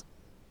Grams.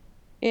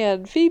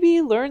 And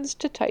Phoebe learns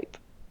to type.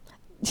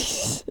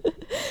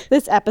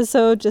 This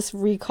episode just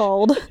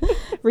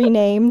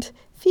renamed,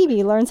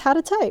 Phoebe learns how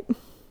to type.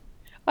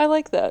 I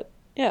like that.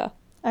 Yeah.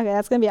 Okay,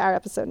 that's going to be our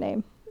episode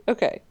name.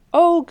 Okay.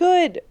 Oh,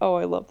 good. Oh,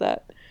 I love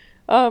that.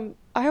 I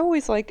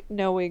always like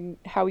knowing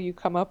how you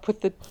come up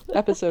with the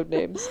episode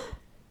names.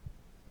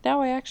 Now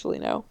I actually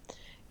know.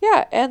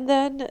 Yeah, and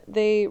then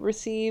they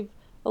receive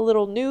a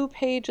little new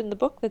page in the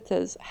book that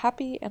says,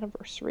 Happy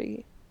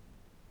Anniversary.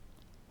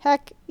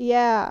 Heck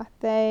yeah,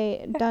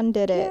 they done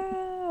did it.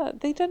 Yeah,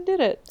 they done did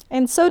it.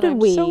 And so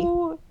did we.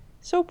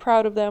 So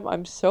proud of them.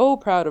 I'm so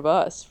proud of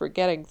us for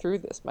getting through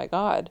this. My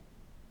God.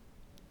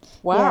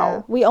 Wow.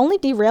 Yeah, we only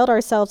derailed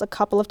ourselves a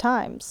couple of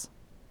times.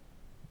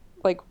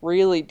 Like,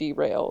 really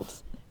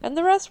derailed. And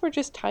the rest were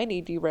just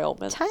tiny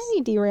derailments.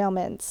 Tiny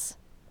derailments.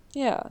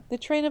 Yeah, the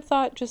train of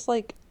thought just,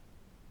 like,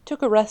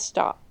 took a rest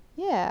stop.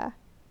 Yeah.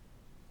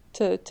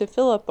 To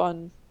fill up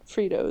on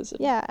Fritos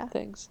and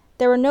things.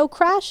 There were no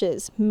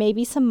crashes.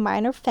 Maybe some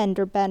minor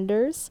fender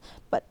benders.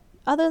 But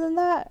other than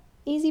that,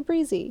 easy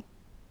breezy.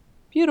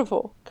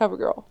 Beautiful.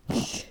 CoverGirl.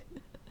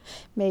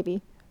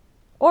 Maybe.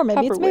 Or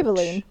maybe it's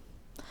Maybelline.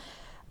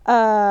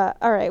 All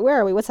right, where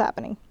are we? What's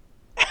happening?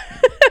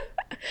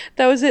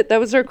 That was it. That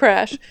was our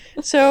crash.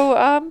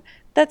 So,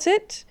 that's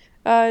it.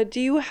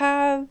 Do you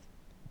have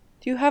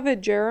a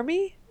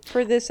Jeremy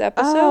for this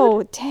episode?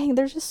 Oh, dang,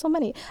 there's just so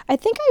many. I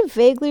think I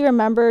vaguely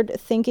remembered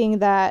thinking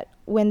that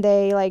when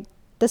they, like,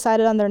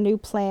 decided on their new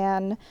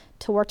plan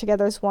to work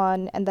together as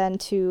one, and then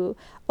to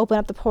open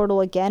up the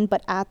portal again,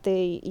 but at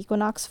the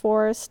Equinox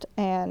Forest,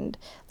 and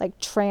like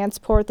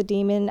transport the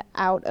demon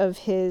out of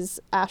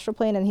his astral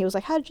plane. And he was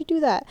like, how did you do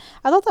that?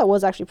 I thought that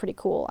was actually pretty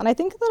cool. And I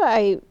think that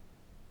I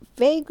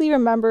vaguely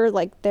remember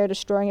like their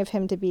destroying of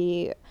him to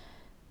be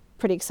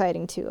pretty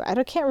exciting too.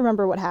 Can't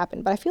remember what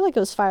happened, but I feel like it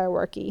was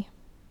fireworky.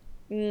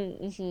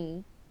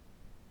 Mm-hmm.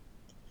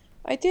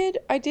 I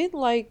did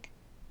like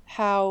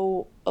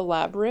how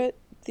elaborate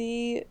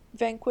the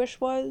Vanquish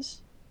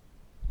was.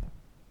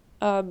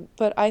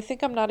 But I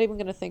think I'm not even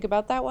going to think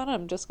about that one.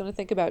 I'm just going to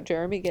think about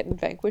Jeremy getting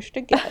vanquished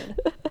again.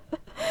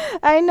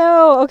 I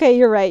know. Okay,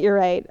 you're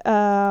right.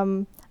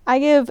 I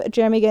give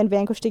Jeremy getting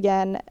vanquished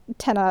again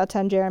 10 out of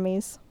 10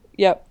 Jeremys.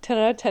 Yep, 10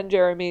 out of 10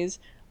 Jeremys.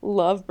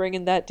 Love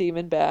bringing that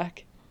demon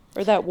back,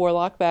 or that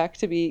warlock back,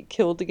 to be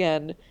killed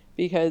again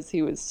because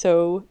he was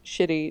so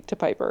shitty to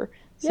Piper.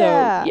 So,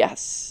 Yeah.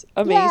 yes,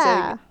 amazing.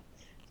 Yeah.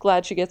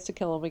 Glad she gets to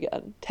kill him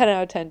again. 10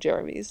 out of 10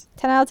 Jeremys.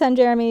 10 out of 10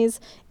 Jeremys,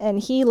 and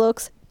he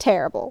looks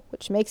terrible,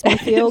 which makes me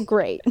feel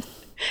great.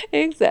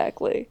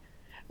 Exactly.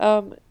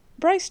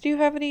 Bryce, do you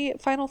have any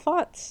final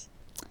thoughts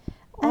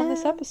on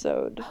this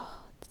episode?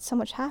 So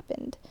much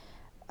happened.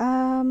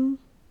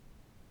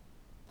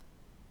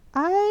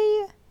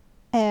 I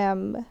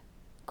am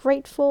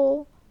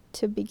grateful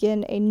to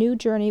begin a new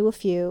journey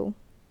with you,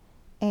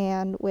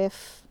 and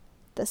with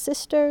the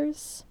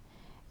sisters,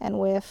 and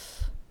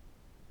with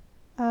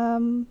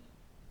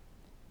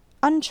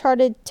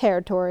uncharted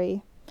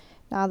territory,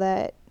 now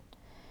that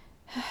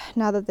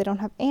they don't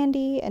have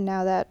Andy, and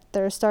now that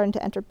they're starting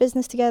to enter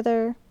business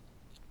together,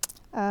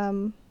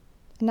 and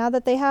now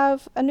that they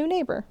have a new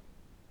neighbor.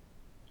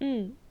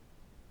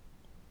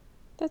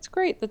 That's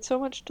great. That's so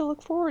much to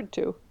look forward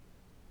to.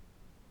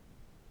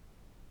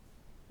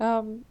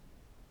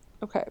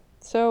 Okay,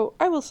 so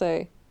I will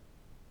say,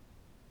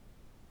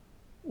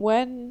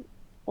 when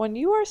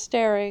you are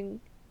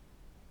staring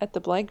at the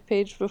blank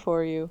page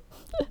before you,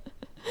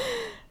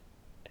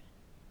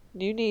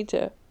 you need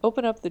to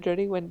open up the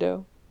dirty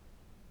window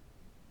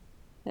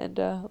and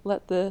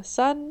let the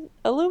sun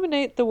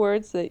illuminate the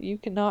words that you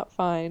cannot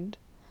find.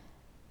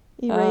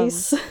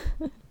 Erase.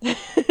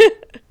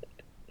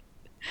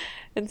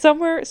 And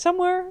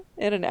somewhere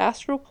in an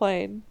astral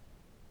plane,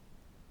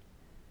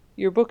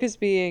 your book is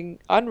being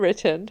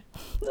unwritten.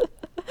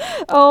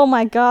 Oh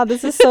my god,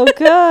 this is so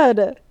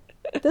good.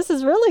 This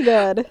is really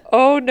good.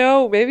 Oh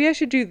no, maybe I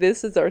should do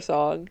this as our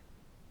song.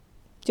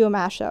 Do a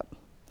mashup.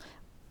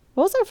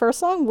 What was our first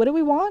song? What do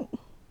we want?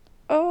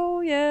 Oh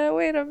yeah,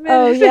 wait a minute.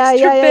 Oh yeah, Mr.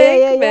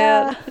 yeah.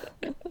 Man.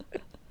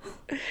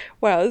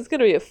 Wow, this is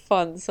gonna be a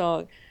fun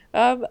song.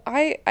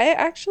 I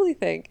actually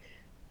think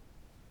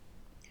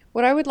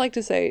what I would like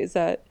to say is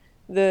that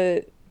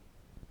the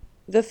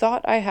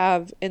thought I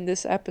have in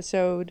this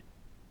episode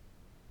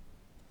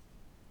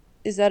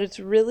is that it's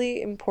really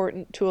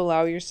important to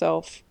allow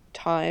yourself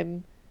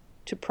time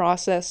to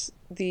process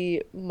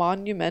the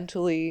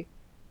monumentally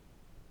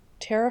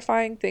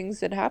terrifying things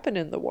that happen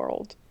in the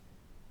world.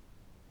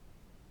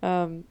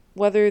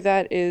 Whether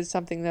that is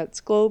something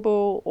that's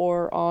global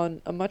or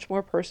on a much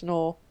more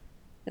personal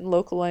and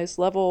localized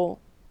level,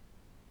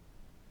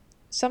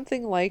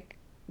 something like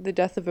the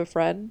death of a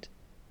friend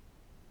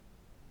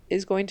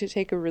is going to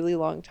take a really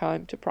long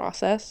time to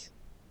process.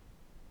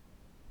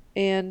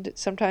 And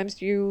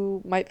sometimes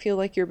you might feel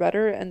like you're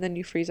better and then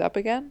you freeze up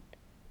again.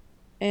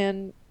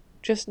 And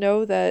just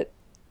know that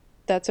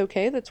that's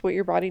okay. That's what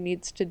your body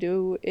needs to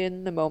do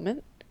in the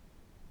moment.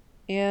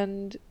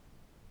 And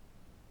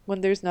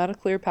when there's not a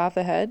clear path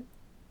ahead,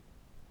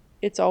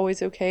 it's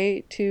always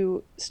okay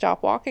to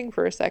stop walking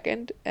for a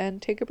second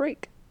and take a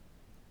break.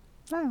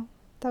 Wow,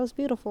 that was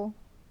beautiful.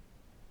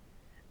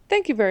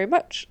 Thank you very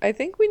much. I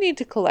think we need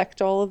to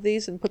collect all of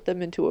these and put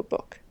them into a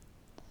book.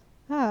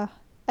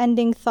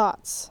 Ending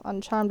thoughts on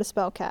Charmed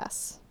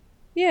Spellcasts.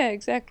 Yeah,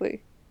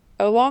 exactly.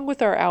 Along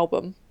with our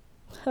album.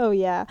 Oh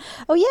yeah.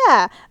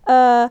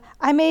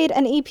 I made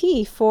an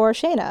EP for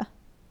Shayna.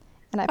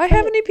 And I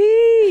have an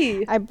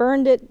EP! I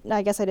burned it.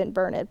 I guess I didn't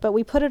burn it, but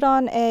we put it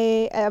on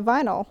a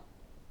vinyl.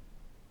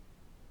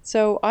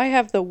 So I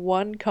have the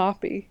one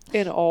copy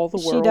in all the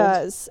world. She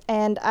does.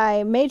 And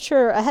I made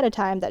sure ahead of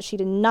time that she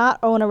did not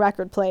own a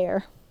record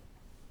player.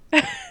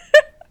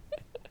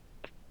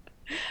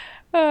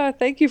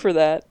 Thank you for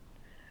that.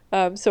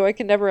 So I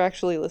can never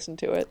actually listen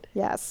to it.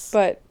 Yes.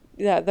 But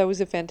yeah, that was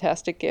a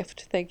fantastic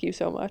gift. Thank you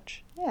so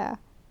much. Yeah.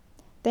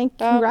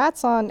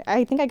 Congrats on,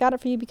 I think I got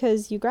it for you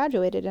because you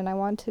graduated, and I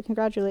want to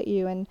congratulate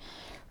you and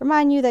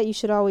remind you that you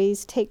should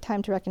always take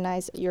time to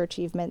recognize your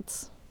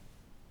achievements.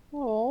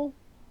 Oh,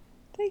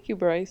 thank you,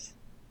 Bryce.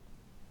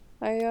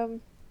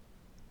 I'm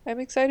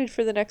excited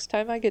for the next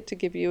time I get to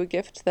give you a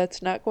gift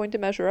that's not going to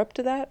measure up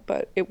to that,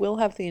 but it will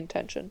have the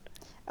intention.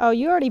 Oh,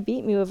 you already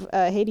beat me with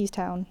Hades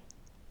Town.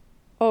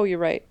 Oh, you're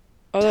right.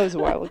 Oh, that was a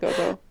while ago,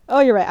 though. Oh,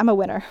 you're right. I'm a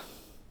winner.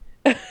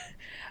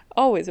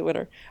 Always a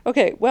winner.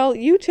 Okay, well,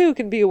 you too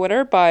can be a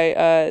winner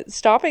by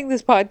stopping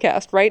this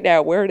podcast right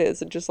now where it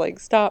is and just like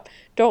stop.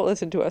 Don't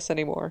listen to us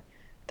anymore.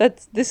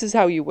 This is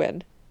how you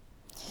win.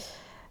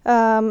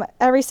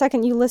 Every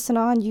second you listen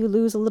on, you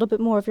lose a little bit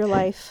more of your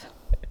life.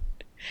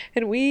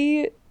 And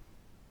we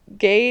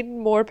gain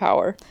more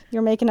power.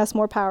 You're making us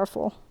more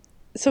powerful.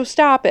 So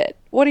stop it.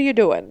 What are you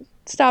doing?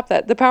 Stop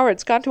that. The power,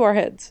 it's gone to our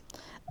heads.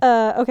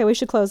 Okay, we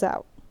should close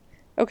out.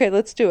 Okay,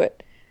 let's do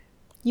it.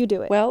 You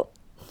do it. Well,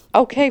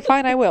 okay,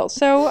 fine, I will.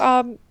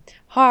 So,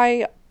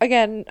 hi,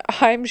 again,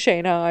 I'm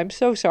Shayna. I'm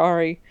so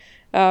sorry.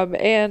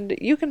 And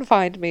you can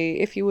find me,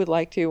 if you would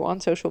like to,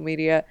 on social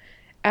media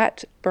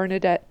at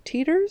Bernadette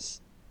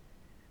Teeters.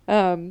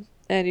 And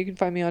you can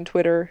find me on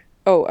Twitter.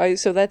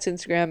 So that's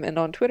Instagram, and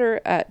on Twitter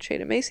at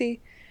Shayna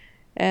Macy.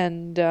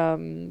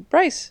 And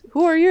Bryce,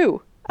 who are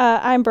you?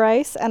 I'm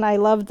Bryce, and I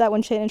loved that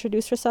when Shane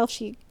introduced herself,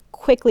 she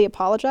quickly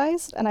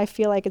apologized, and I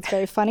feel like it's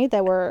very funny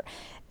that we're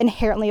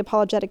inherently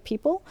apologetic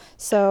people.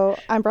 So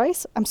I'm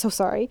Bryce. I'm so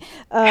sorry.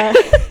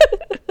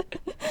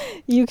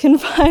 You can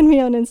find me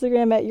on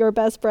Instagram at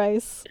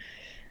YourBestBryce.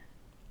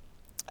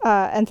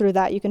 And through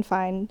that, you can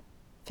find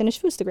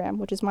Finished Foodstagram,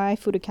 which is my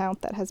food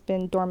account that has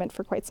been dormant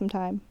for quite some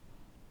time.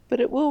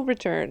 But it will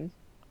return.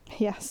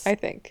 Yes. I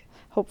think.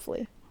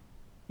 Hopefully.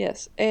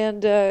 Yes.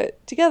 And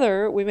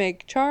together we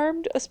make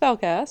Charmed a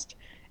Spellcast,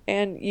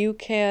 and you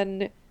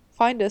can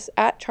find us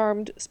at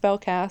Charmed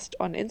Spellcast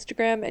on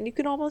Instagram, and you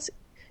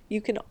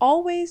can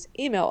always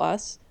email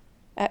us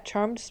at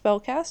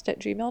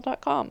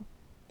charmedspellcast@gmail.com.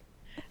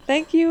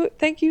 Thank you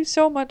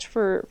so much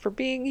for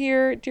being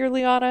here, dear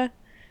Liana.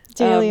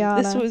 Dear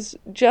Liana. This was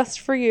just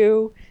for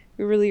you.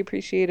 We really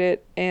appreciate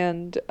it,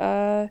 and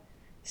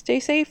stay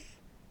safe,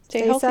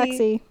 stay healthy.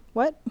 Sexy.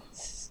 What?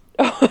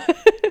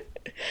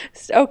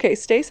 Okay,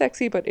 stay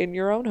sexy, but in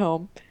your own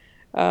home.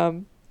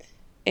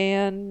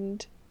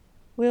 And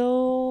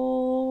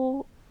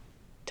we'll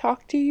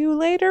talk to you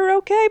later.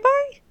 Okay,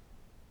 bye.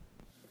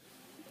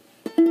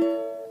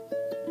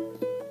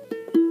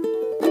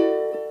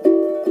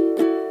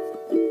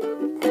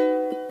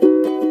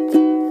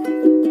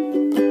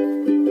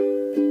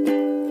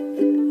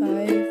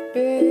 I've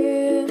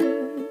been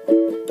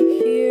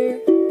here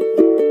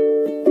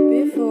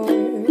before.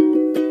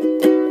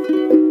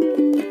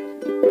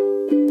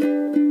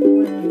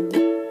 When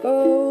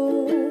you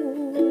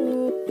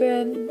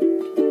opened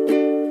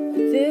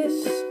this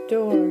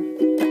door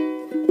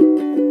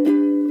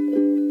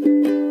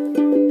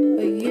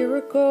a year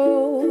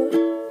ago,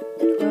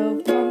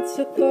 12 months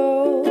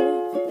ago,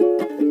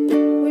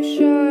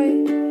 wish I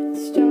had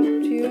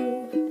stopped you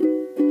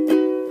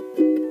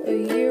a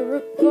year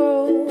ago,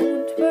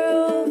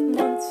 12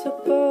 months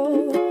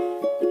ago,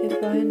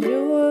 if I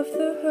knew of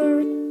the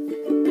hurt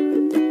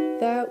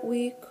that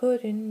we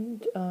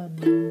couldn't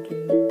undo.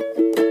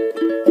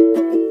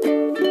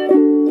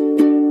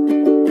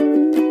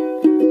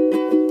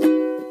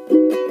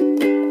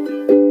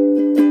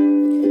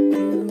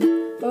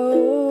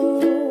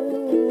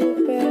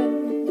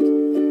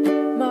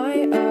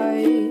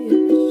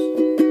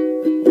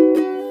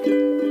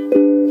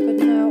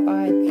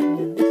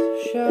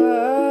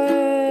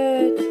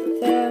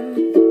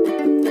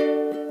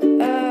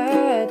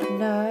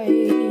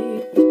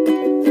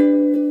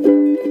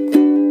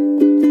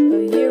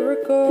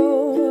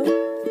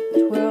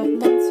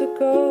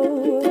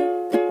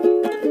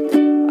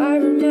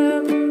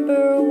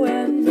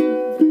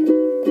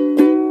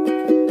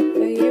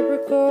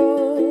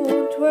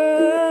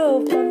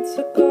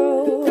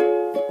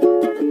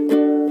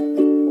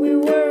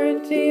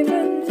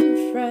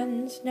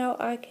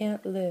 I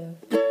can't live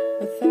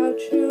without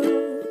you,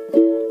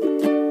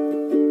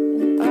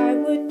 and I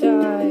would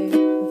die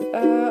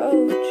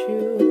without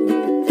you.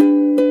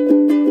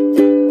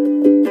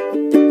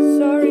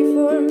 Sorry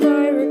for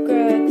my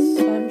regrets,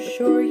 I'm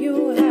sure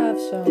you have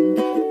some.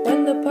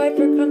 When the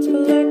piper comes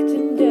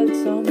collecting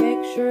debts, I'll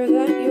make sure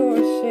that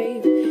you're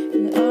safe,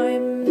 and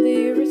I'm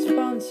the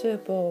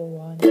responsible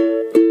one.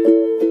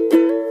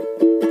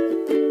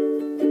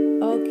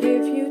 I'll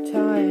give you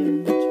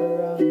time to run.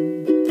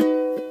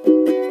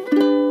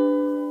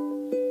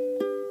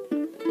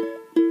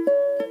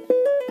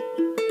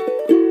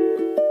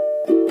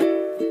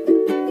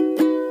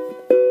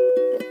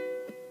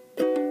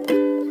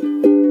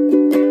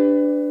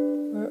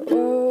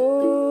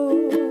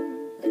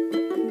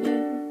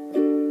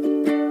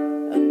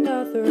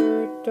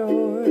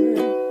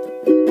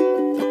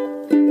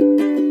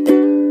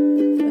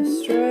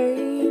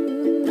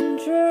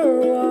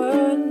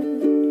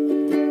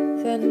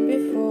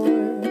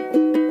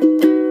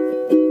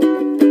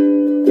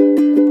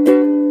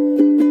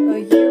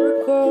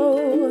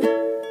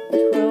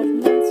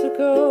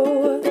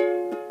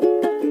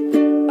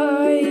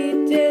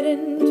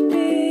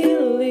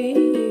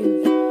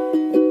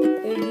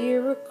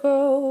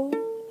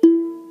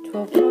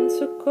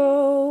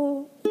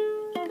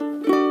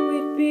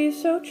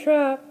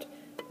 Trapped,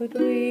 but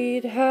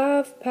we'd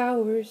have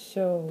powers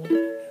so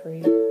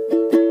free.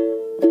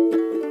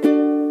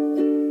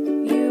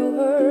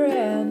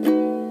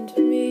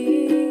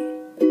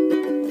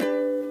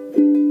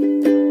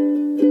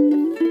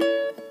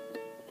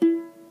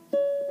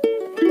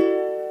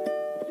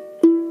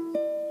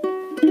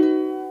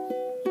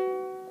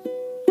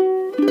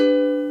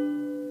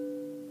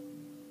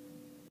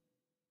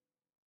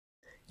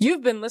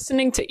 You've been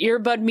listening to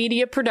Earbud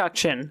Media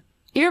Production.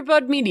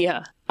 Earbud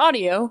Media,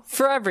 audio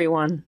for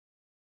everyone.